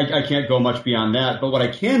I can't go much beyond that. But what I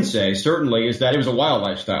can say certainly is that it was a wild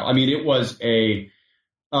lifestyle. I mean, it was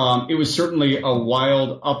certainly a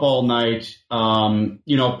wild, up all night,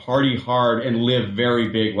 party hard and live very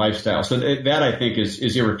big lifestyle. So that I think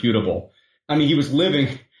is irrefutable. I mean, he was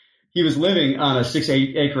living on a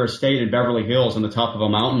 6-8 acre estate in Beverly Hills on the top of a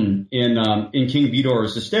mountain in King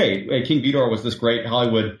Vidor's estate. King Vidor was this great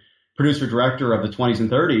Hollywood producer director of the 20s and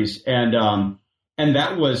 30s. And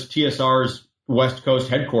that was TSR's West Coast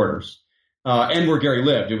headquarters, and where Gary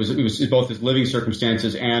lived. It was both his living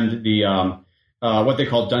circumstances and the, what they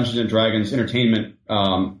call Dungeons and Dragons entertainment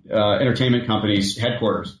company's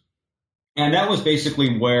headquarters. And that was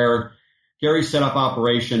basically where Gary set up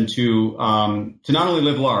operation to not only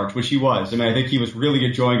live large, which he was. I mean, I think he was really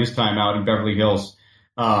enjoying his time out in Beverly Hills,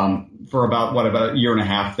 for about a year and a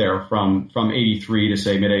half there from 83 to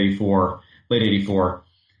say mid 84, late 84.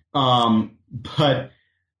 But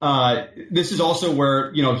this is also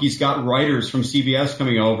where, he's got writers from CBS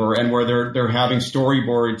coming over and where they're having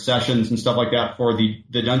storyboard sessions and stuff like that for the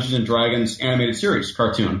Dungeons and Dragons animated series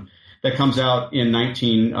cartoon that comes out in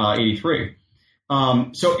 1983.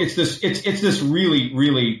 So it's this really,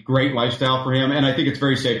 really great lifestyle for him. And I think it's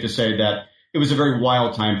very safe to say that it was a very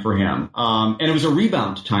wild time for him. And it was a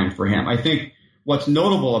rebound time for him. I think what's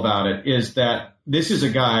notable about it is that this is a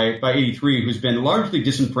guy by 83 who's been largely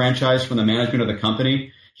disenfranchised from the management of the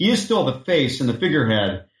company. He is still the face and the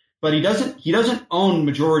figurehead, but he doesn't own the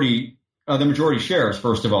majority shares.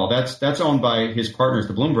 First of all, that's owned by his partners,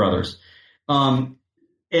 the Bloom brothers. And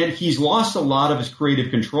he's lost a lot of his creative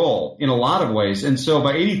control in a lot of ways. And so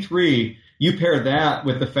by 83, you pair that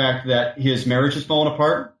with the fact that his marriage has fallen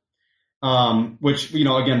apart, which,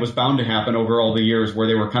 again, was bound to happen over all the years where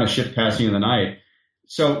they were kind of ship passing in the night.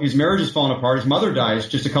 So his marriage has fallen apart. His mother dies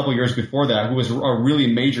just a couple of years before that, who was a really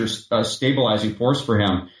major stabilizing force for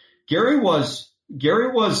him. Gary was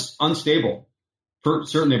unstable,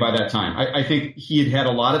 certainly by that time. I think he had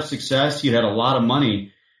a lot of success. He had a lot of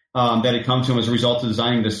money that had come to him as a result of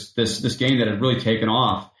designing this game that had really taken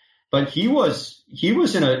off. But he was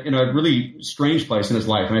in a really strange place in his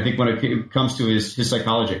life, and I think when it comes to his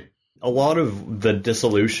psychology, a lot of the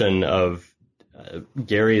dissolution of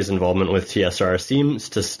Gary's involvement with TSR seems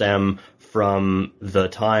to stem from the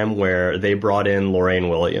time where they brought in Lorraine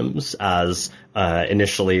Williams as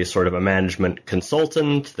initially sort of a management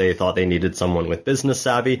consultant. They thought they needed someone with business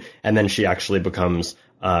savvy, and then she actually becomes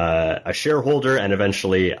a shareholder and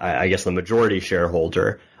eventually, I guess, the majority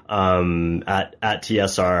shareholder at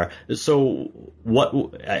TSR. So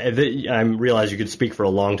I realize you could speak for a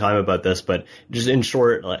long time about this, but just in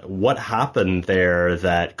short, what happened there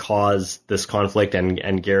that caused this conflict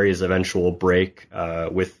and Gary's eventual break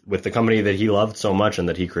with the company that he loved so much and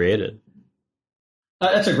that he created?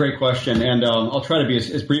 That's a great question, and I'll try to be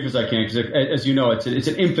as brief as I can because, as you know, it's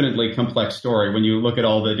an infinitely complex story when you look at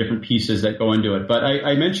all the different pieces that go into it. But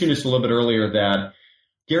I mentioned this a little bit earlier that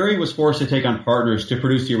Gary was forced to take on partners to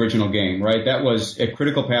produce the original game, right? That was a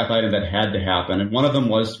critical path item that had to happen. And one of them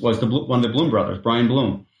was one of the Bloom brothers, Brian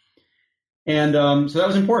Bloom. And so that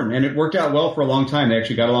was important. And it worked out well for a long time. They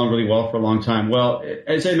actually got along really well for a long time. Well,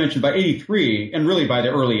 as I mentioned, by 83, and really by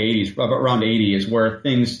the early 80s, around 80 is where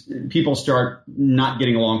people start not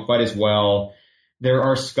getting along quite as well. There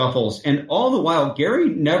are scuffles. And all the while, Gary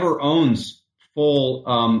never owns full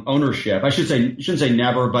ownership. I shouldn't say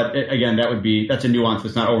never, but again, that's a nuance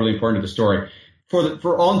that's not overly important to the story.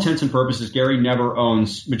 For all intents and purposes, Gary never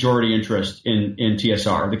owns majority interest in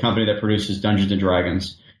TSR, the company that produces Dungeons and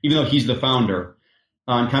Dragons. Even though he's the founder,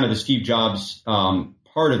 on kind of the Steve Jobs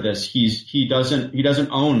part of this, he doesn't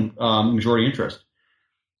own majority interest.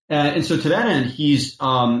 And so to that end, he's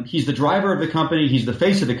the driver of the company, he's the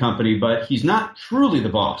face of the company, but he's not truly the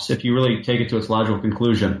boss if you really take it to its logical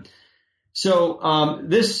conclusion. So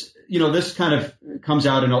this kind of comes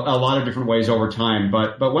out in a lot of different ways over time.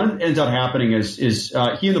 But what ends up happening is he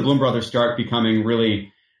and the Bloom brothers start becoming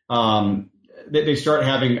really they start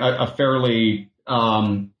having a fairly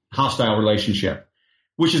hostile relationship,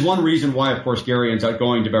 which is one reason why, of course, Gary ends up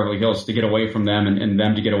going to Beverly Hills to get away from them and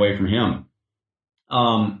them to get away from him.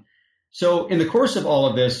 So in the course of all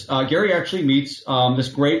of this, Gary actually meets this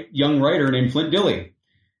great young writer named Flint Dille,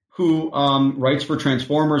 who writes for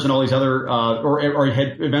Transformers and all these other, or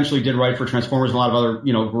had eventually did write for Transformers and a lot of other,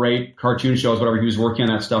 great cartoon shows, whatever. He was working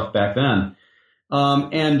on that stuff back then.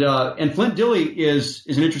 And Flint Dille is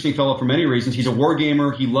an interesting fellow for many reasons. He's a war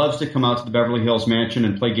gamer. He loves to come out to the Beverly Hills mansion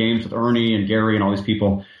and play games with Ernie and Gary and all these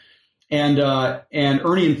people. And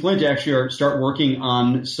Ernie and Flint actually start working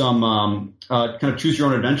on some kind of choose your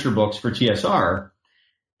own adventure books for TSR.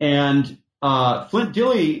 And Flint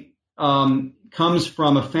Dille comes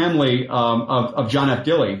from a family of John F.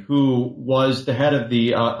 Dille, who was the head of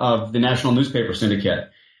the National Newspaper Syndicate.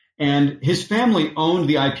 And his family owned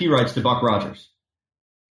the IP rights to Buck Rogers.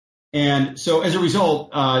 And so as a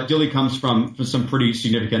result, Dille comes from some pretty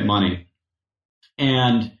significant money.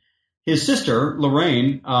 And his sister,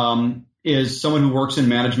 Lorraine, is someone who works in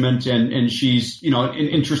management, and she's, an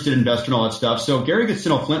interested investor and all that stuff. So Gary gets to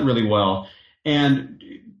know Flint really well. And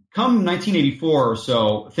come 1984 or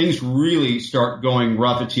so, things really start going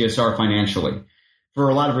rough at TSR financially for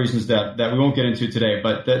a lot of reasons that we won't get into today.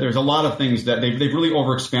 But there's a lot of things that they've really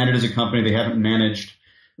overexpanded as a company. They haven't managed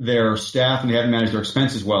their staff and they haven't managed their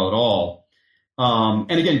expenses well at all.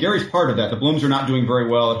 And again, Gary's part of that. The Blooms are not doing very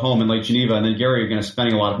well at home in Lake Geneva, and then Gary again is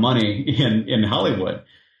spending a lot of money in Hollywood.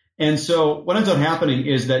 And so what ends up happening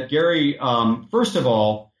is that Gary, first of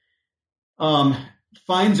all,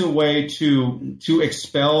 finds a way to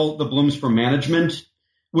expel the Blooms from management,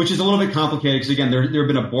 which is a little bit complicated because, again, there had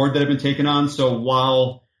been a board that had been taken on. So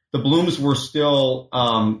while the Blooms were still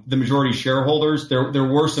the majority shareholders, there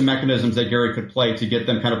were some mechanisms that Gary could play to get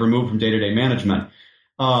them kind of removed from day-to-day management.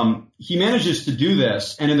 He manages to do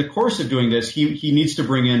this, and in the course of doing this, he needs to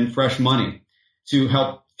bring in fresh money to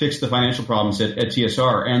help fix the financial problems at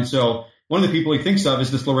TSR. And so one of the people he thinks of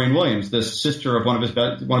is this Lorraine Williams, this sister of one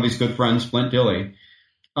of his good friends, Flint Dille,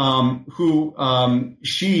 who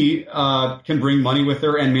she can bring money with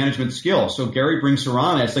her and management skill. So Gary brings her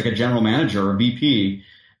on as like a general manager or VP,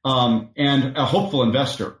 and a hopeful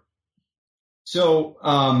investor. So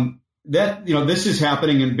this is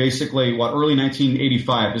happening in basically early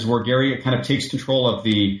 1985 is where Gary kind of takes control of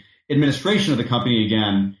the administration of the company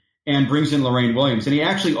again and brings in Lorraine Williams. And he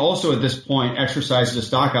actually also at this point exercises a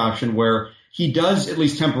stock option where he does at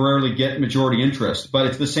least temporarily get majority interest, but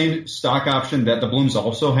it's the same stock option that the Blooms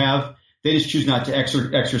also have. They just choose not to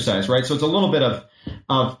exercise, right? So it's a little bit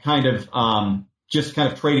of kind of just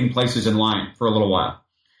kind of trading places in line for a little while.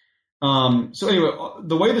 So anyway,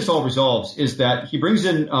 the way this all resolves is that he brings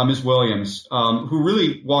in Ms. Williams, who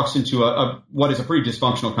really walks into what is a pretty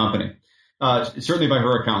dysfunctional company. Certainly by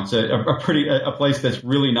her accounts, a place that's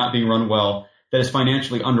really not being run well, that is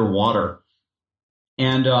financially underwater.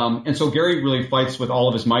 And so Gary really fights with all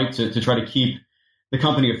of his might to try to keep the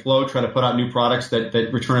company afloat, try to put out new products that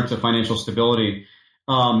return it to financial stability.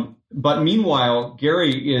 But meanwhile,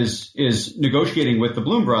 Gary is negotiating with the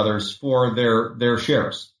Bloom brothers for their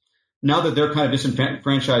shares. Now that they're kind of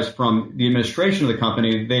disenfranchised from the administration of the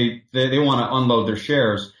company, they want to unload their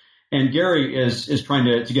shares, and Gary is trying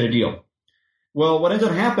to get a deal. Well, what ends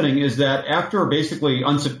up happening is that after basically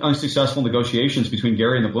unsuccessful negotiations between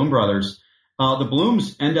Gary and the Bloom brothers, the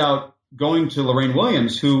Blooms end up going to Lorraine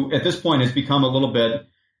Williams, who at this point has become a little bit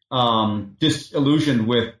disillusioned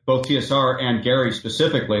with both TSR and Gary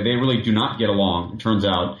specifically. They really do not get along, it turns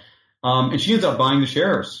out. And she ends up buying the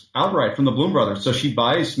shares outright from the Bloom brothers. So she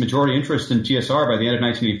buys majority interest in TSR by the end of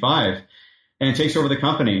 1985 and takes over the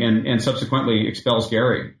company and subsequently expels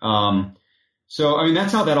Gary. So, I mean,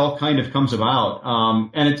 that's how that all kind of comes about.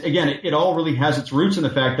 And it all really has its roots in the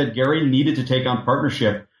fact that Gary needed to take on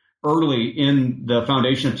partnership early in the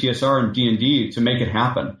foundation of TSR and D&D to make it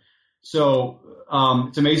happen. So,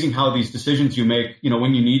 it's amazing how these decisions you make,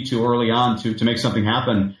 when you need to early on to make something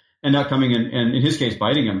happen, end up coming in, and in his case,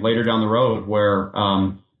 biting him later down the road where,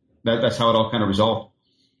 that's how it all kind of resolved.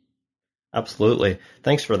 Absolutely.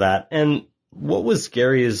 Thanks for that. And what was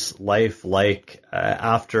Gary's life like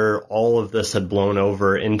after all of this had blown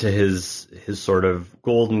over into his sort of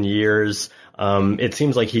golden years? It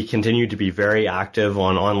seems like he continued to be very active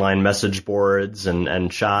on online message boards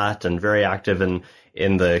and chat, and very active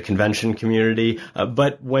in the convention community.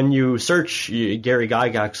 But when you search Gary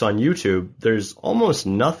Gygax on YouTube, there's almost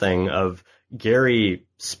nothing of Gary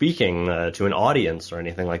speaking to an audience or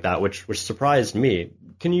anything like that, which surprised me.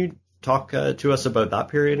 Can you talk to us about that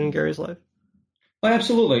period in Gary's life?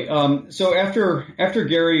 Absolutely. So after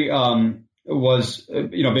Gary was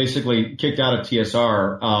basically kicked out of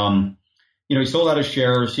TSR, he sold out his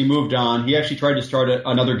shares. He moved on. He actually tried to start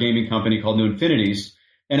another gaming company called New Infinities,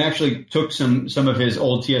 and actually took some of his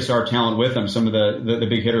old TSR talent with him. Some of the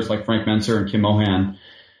big hitters like Frank Menser and Kim Mohan.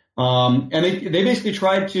 And they basically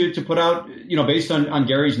tried to put out, based on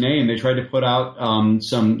Gary's name, they tried to put out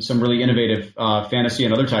some really innovative fantasy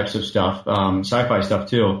and other types of stuff, sci-fi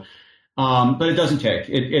stuff too. But it doesn't take.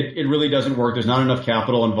 It really doesn't work. There's not enough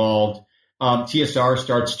capital involved. TSR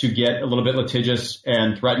starts to get a little bit litigious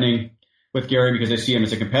and threatening with Gary because they see him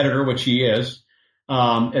as a competitor, which he is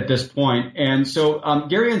at this point. And so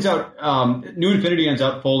Gary ends out, New Infinity ends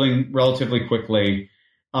up folding relatively quickly.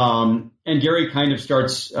 And Gary kind of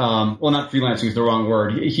starts, well, not freelancing is the wrong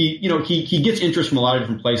word. He gets interest from a lot of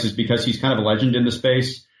different places because he's kind of a legend in the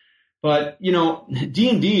space. But,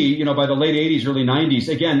 D&D, by the late 80s, early 90s,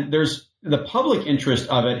 again, there's the public interest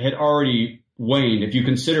of it had already waned. If you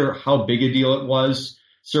consider how big a deal it was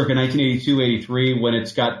circa 1982, 83, when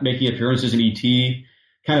it's got making appearances in ET,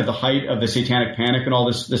 kind of the height of the satanic panic and all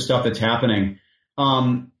this stuff that's happening.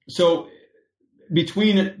 So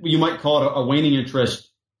between, you might call it a waning interest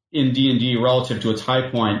in D&D relative to its high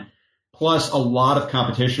point, plus a lot of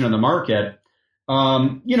competition in the market,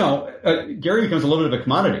 Gary becomes a little bit of a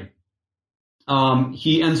commodity.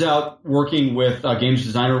 He ends up working with Games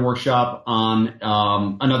Designer Workshop on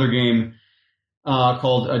another game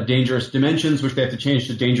called Dangerous Dimensions, which they have to change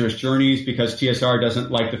to Dangerous Journeys because TSR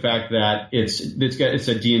doesn't like the fact that it's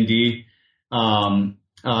a D&D.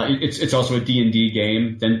 It's also a D&D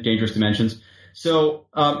game, then Dangerous Dimensions. So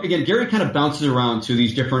again, Gary kind of bounces around to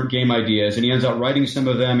these different game ideas, and he ends up writing some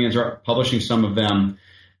of them. He ends up publishing some of them.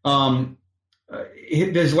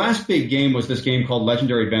 His last big game was this game called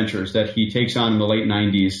Legendary Adventures that he takes on in the late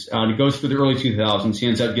 90s. It goes through the early 2000s. He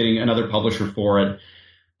ends up getting another publisher for it.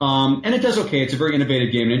 And it does okay. It's a very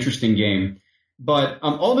innovative game, an interesting game. But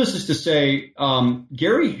all this is to say,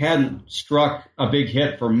 Gary hadn't struck a big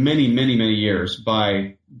hit for many, many, many years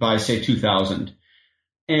by say 2000.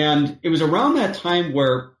 And it was around that time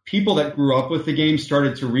where people that grew up with the game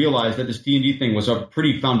started to realize that this D&D thing was a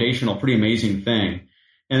pretty foundational, pretty amazing thing,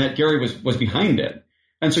 and that Gary was behind it.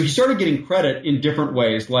 And so he started getting credit in different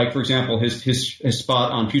ways, like, for example, his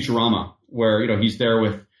spot on Futurama, where, he's there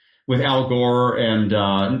with Al Gore and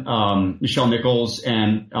Nichelle Nichols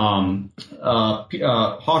and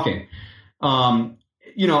Hawking. And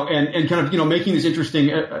kind of, making these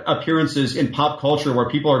interesting appearances in pop culture where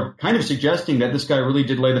people are kind of suggesting that this guy really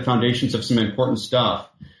did lay the foundations of some important stuff.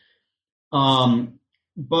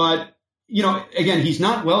 But, again, he's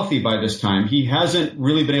not wealthy by this time. He hasn't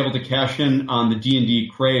really been able to cash in on the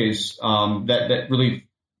D&D craze that really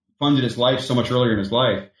funded his life so much earlier in his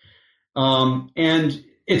life. And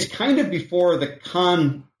it's kind of before the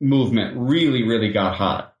con movement really, really got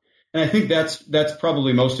hot. And I think that's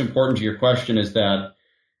probably most important to your question, is that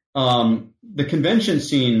the convention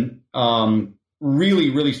scene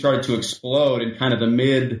really, really started to explode in kind of the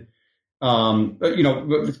mid,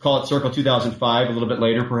 let's call it circa 2005, a little bit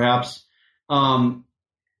later perhaps. And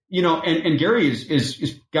Gary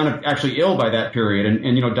is kind of actually ill by that period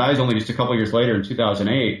and dies only just a couple of years later in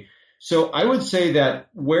 2008. So I would say that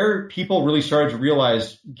where people really started to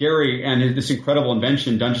realize Gary and this incredible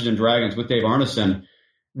invention, Dungeons and Dragons with Dave Arneson,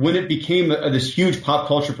 when it became this huge pop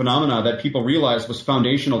culture phenomena that people realized was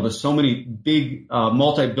foundational to so many big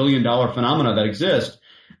multi-billion-dollar phenomena that exist,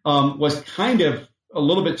 was kind of a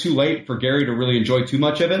little bit too late for Gary to really enjoy too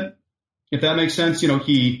much of it, if that makes sense.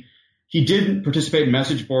 He didn't participate in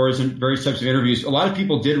message boards and various types of interviews. A lot of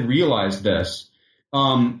people did realize this.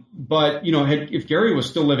 But if Gary was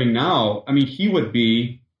still living now, I mean, he would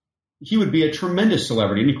be a tremendous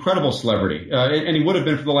celebrity, an incredible celebrity. And he would have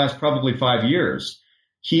been for the last probably 5 years.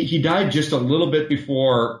 He died just a little bit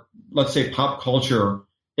before, let's say, pop culture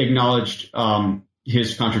acknowledged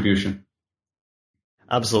his contribution.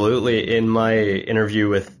 Absolutely. In my interview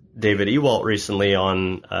with David Ewalt recently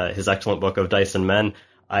on his excellent book of Dice and Men,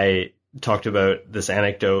 I talked about this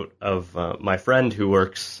anecdote of my friend who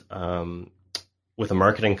works with a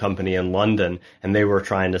marketing company in London, and they were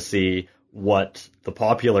trying to see what the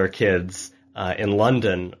popular kids in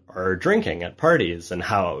London are drinking at parties and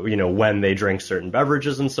how, when they drink certain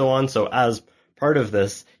beverages and so on. So as part of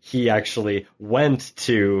this, he actually went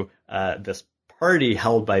to this party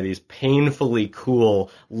held by these painfully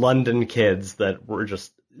cool London kids that were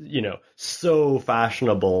just, so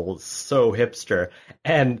fashionable, so hipster.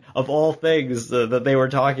 And of all things that they were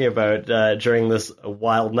talking about during this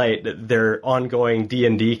wild night, their ongoing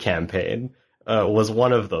D&D campaign was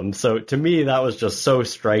one of them. So to me, that was just so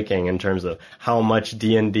striking in terms of how much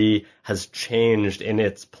D&D has changed in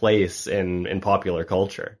its place in popular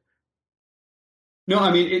culture. No,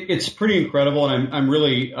 I mean, it's pretty incredible. And I'm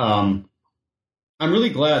really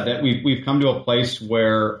glad that we've come to a place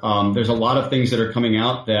where there's a lot of things that are coming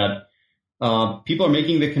out that people are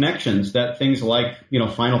making the connections that things like,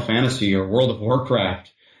 Final Fantasy or World of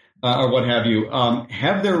Warcraft or what have you,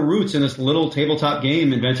 have their roots in this little tabletop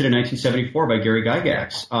game invented in 1974 by Gary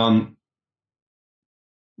Gygax.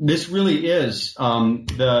 This really is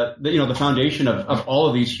the foundation of all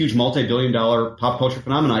of these huge multi-billion-dollar pop culture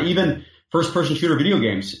phenomena. Even first-person shooter video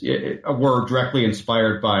games were directly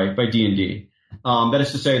inspired by D&D. That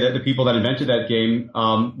is to say that the people that invented that game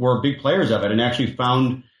were big players of it and actually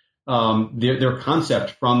found their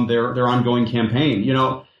concept from their ongoing campaign.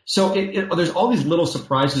 So there's all these little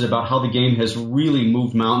surprises about how the game has really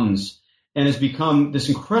moved mountains and has become this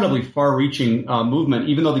incredibly far-reaching movement,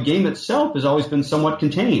 even though the game itself has always been somewhat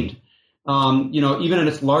contained. Even in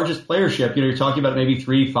its largest playership, you're talking about maybe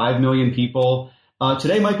 3-5 million people.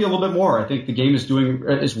 Today might be a little bit more. I think the game is doing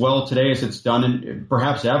as well today as it's done in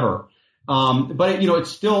perhaps ever. But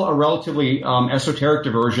it's still a relatively esoteric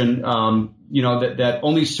diversion, that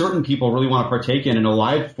only certain people really want to partake in a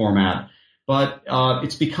live format. But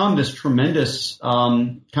it's become this tremendous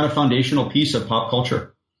kind of foundational piece of pop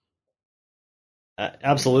culture.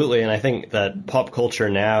 Absolutely. And I think that pop culture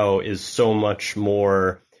now is so much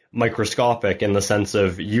more microscopic in the sense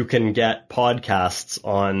of you can get podcasts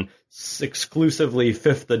on exclusively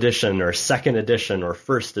 5th edition or 2nd edition or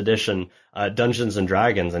 1st edition Dungeons and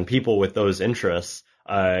Dragons, and people with those interests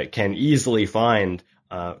can easily find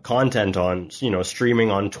content on,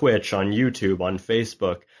 streaming on Twitch, on YouTube, on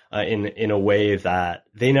Facebook, in a way that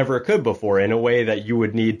they never could before, in a way that you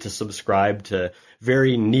would need to subscribe to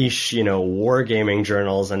very niche, wargaming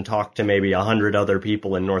journals and talk to maybe 100 other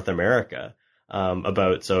people in North America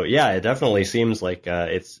about. So yeah, it definitely seems like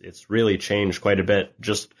it's really changed quite a bit,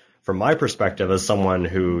 just from my perspective as someone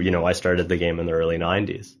who, I started the game in the early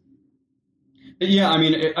 90s. Yeah, I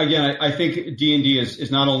mean, again, I think D&D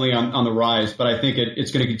is not only on the rise, but I think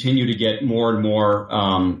it's going to continue to get more and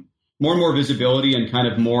more visibility and kind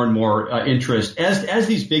of more and more interest as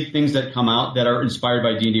these big things that come out that are inspired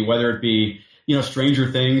by D&D, whether it be, Stranger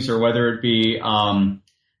Things, or whether it be,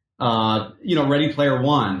 Ready Player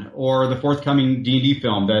One, or the forthcoming D&D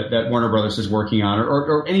film that Warner Brothers is working on,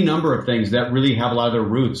 or any number of things that really have a lot of their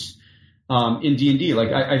roots in D&D.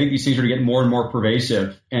 Like, I think these things are going to get more and more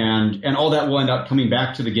pervasive, and all that will end up coming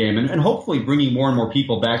back to the game and hopefully bringing more and more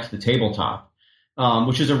people back to the tabletop,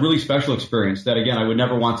 which is a really special experience that, again, I would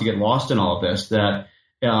never want to get lost in all of this, that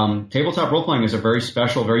tabletop role-playing is a very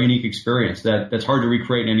special, very unique experience that's hard to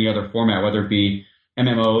recreate in any other format, whether it be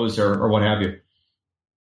MMOs or what have you.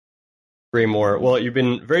 Agree more. Well, you've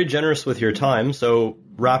been very generous with your time. So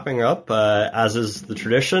wrapping up, as is the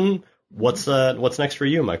tradition, what's next for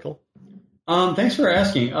you, Michael? Thanks for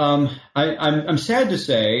asking. I'm sad to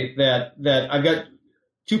say that I've got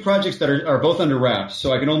 2 projects that are both under wraps,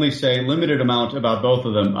 so I can only say limited amount about both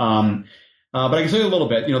of them. But I can tell you a little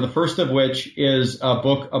bit. The first of which is a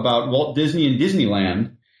book about Walt Disney and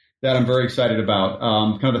Disneyland that I'm very excited about,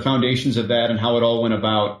 kind of the foundations of that and how it all went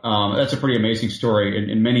about. That's a pretty amazing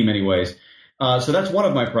story in many, many ways. So that's one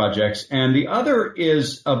of my projects. And the other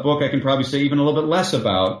is a book I can probably say even a little bit less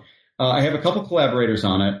about. I have a couple collaborators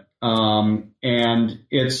on it. And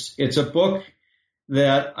it's a book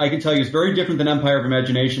that I can tell you is very different than Empire of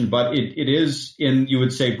Imagination, but it is you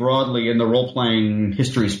would say broadly, in the role-playing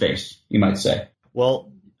history space, you might say.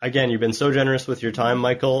 Well, again, you've been so generous with your time,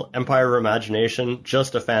 Michael. Empire of Imagination,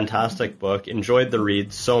 just a fantastic book. Enjoyed the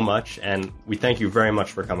read so much, and we thank you very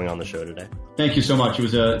much for coming on the show today. Thank you so much. It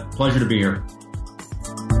was a pleasure to be here.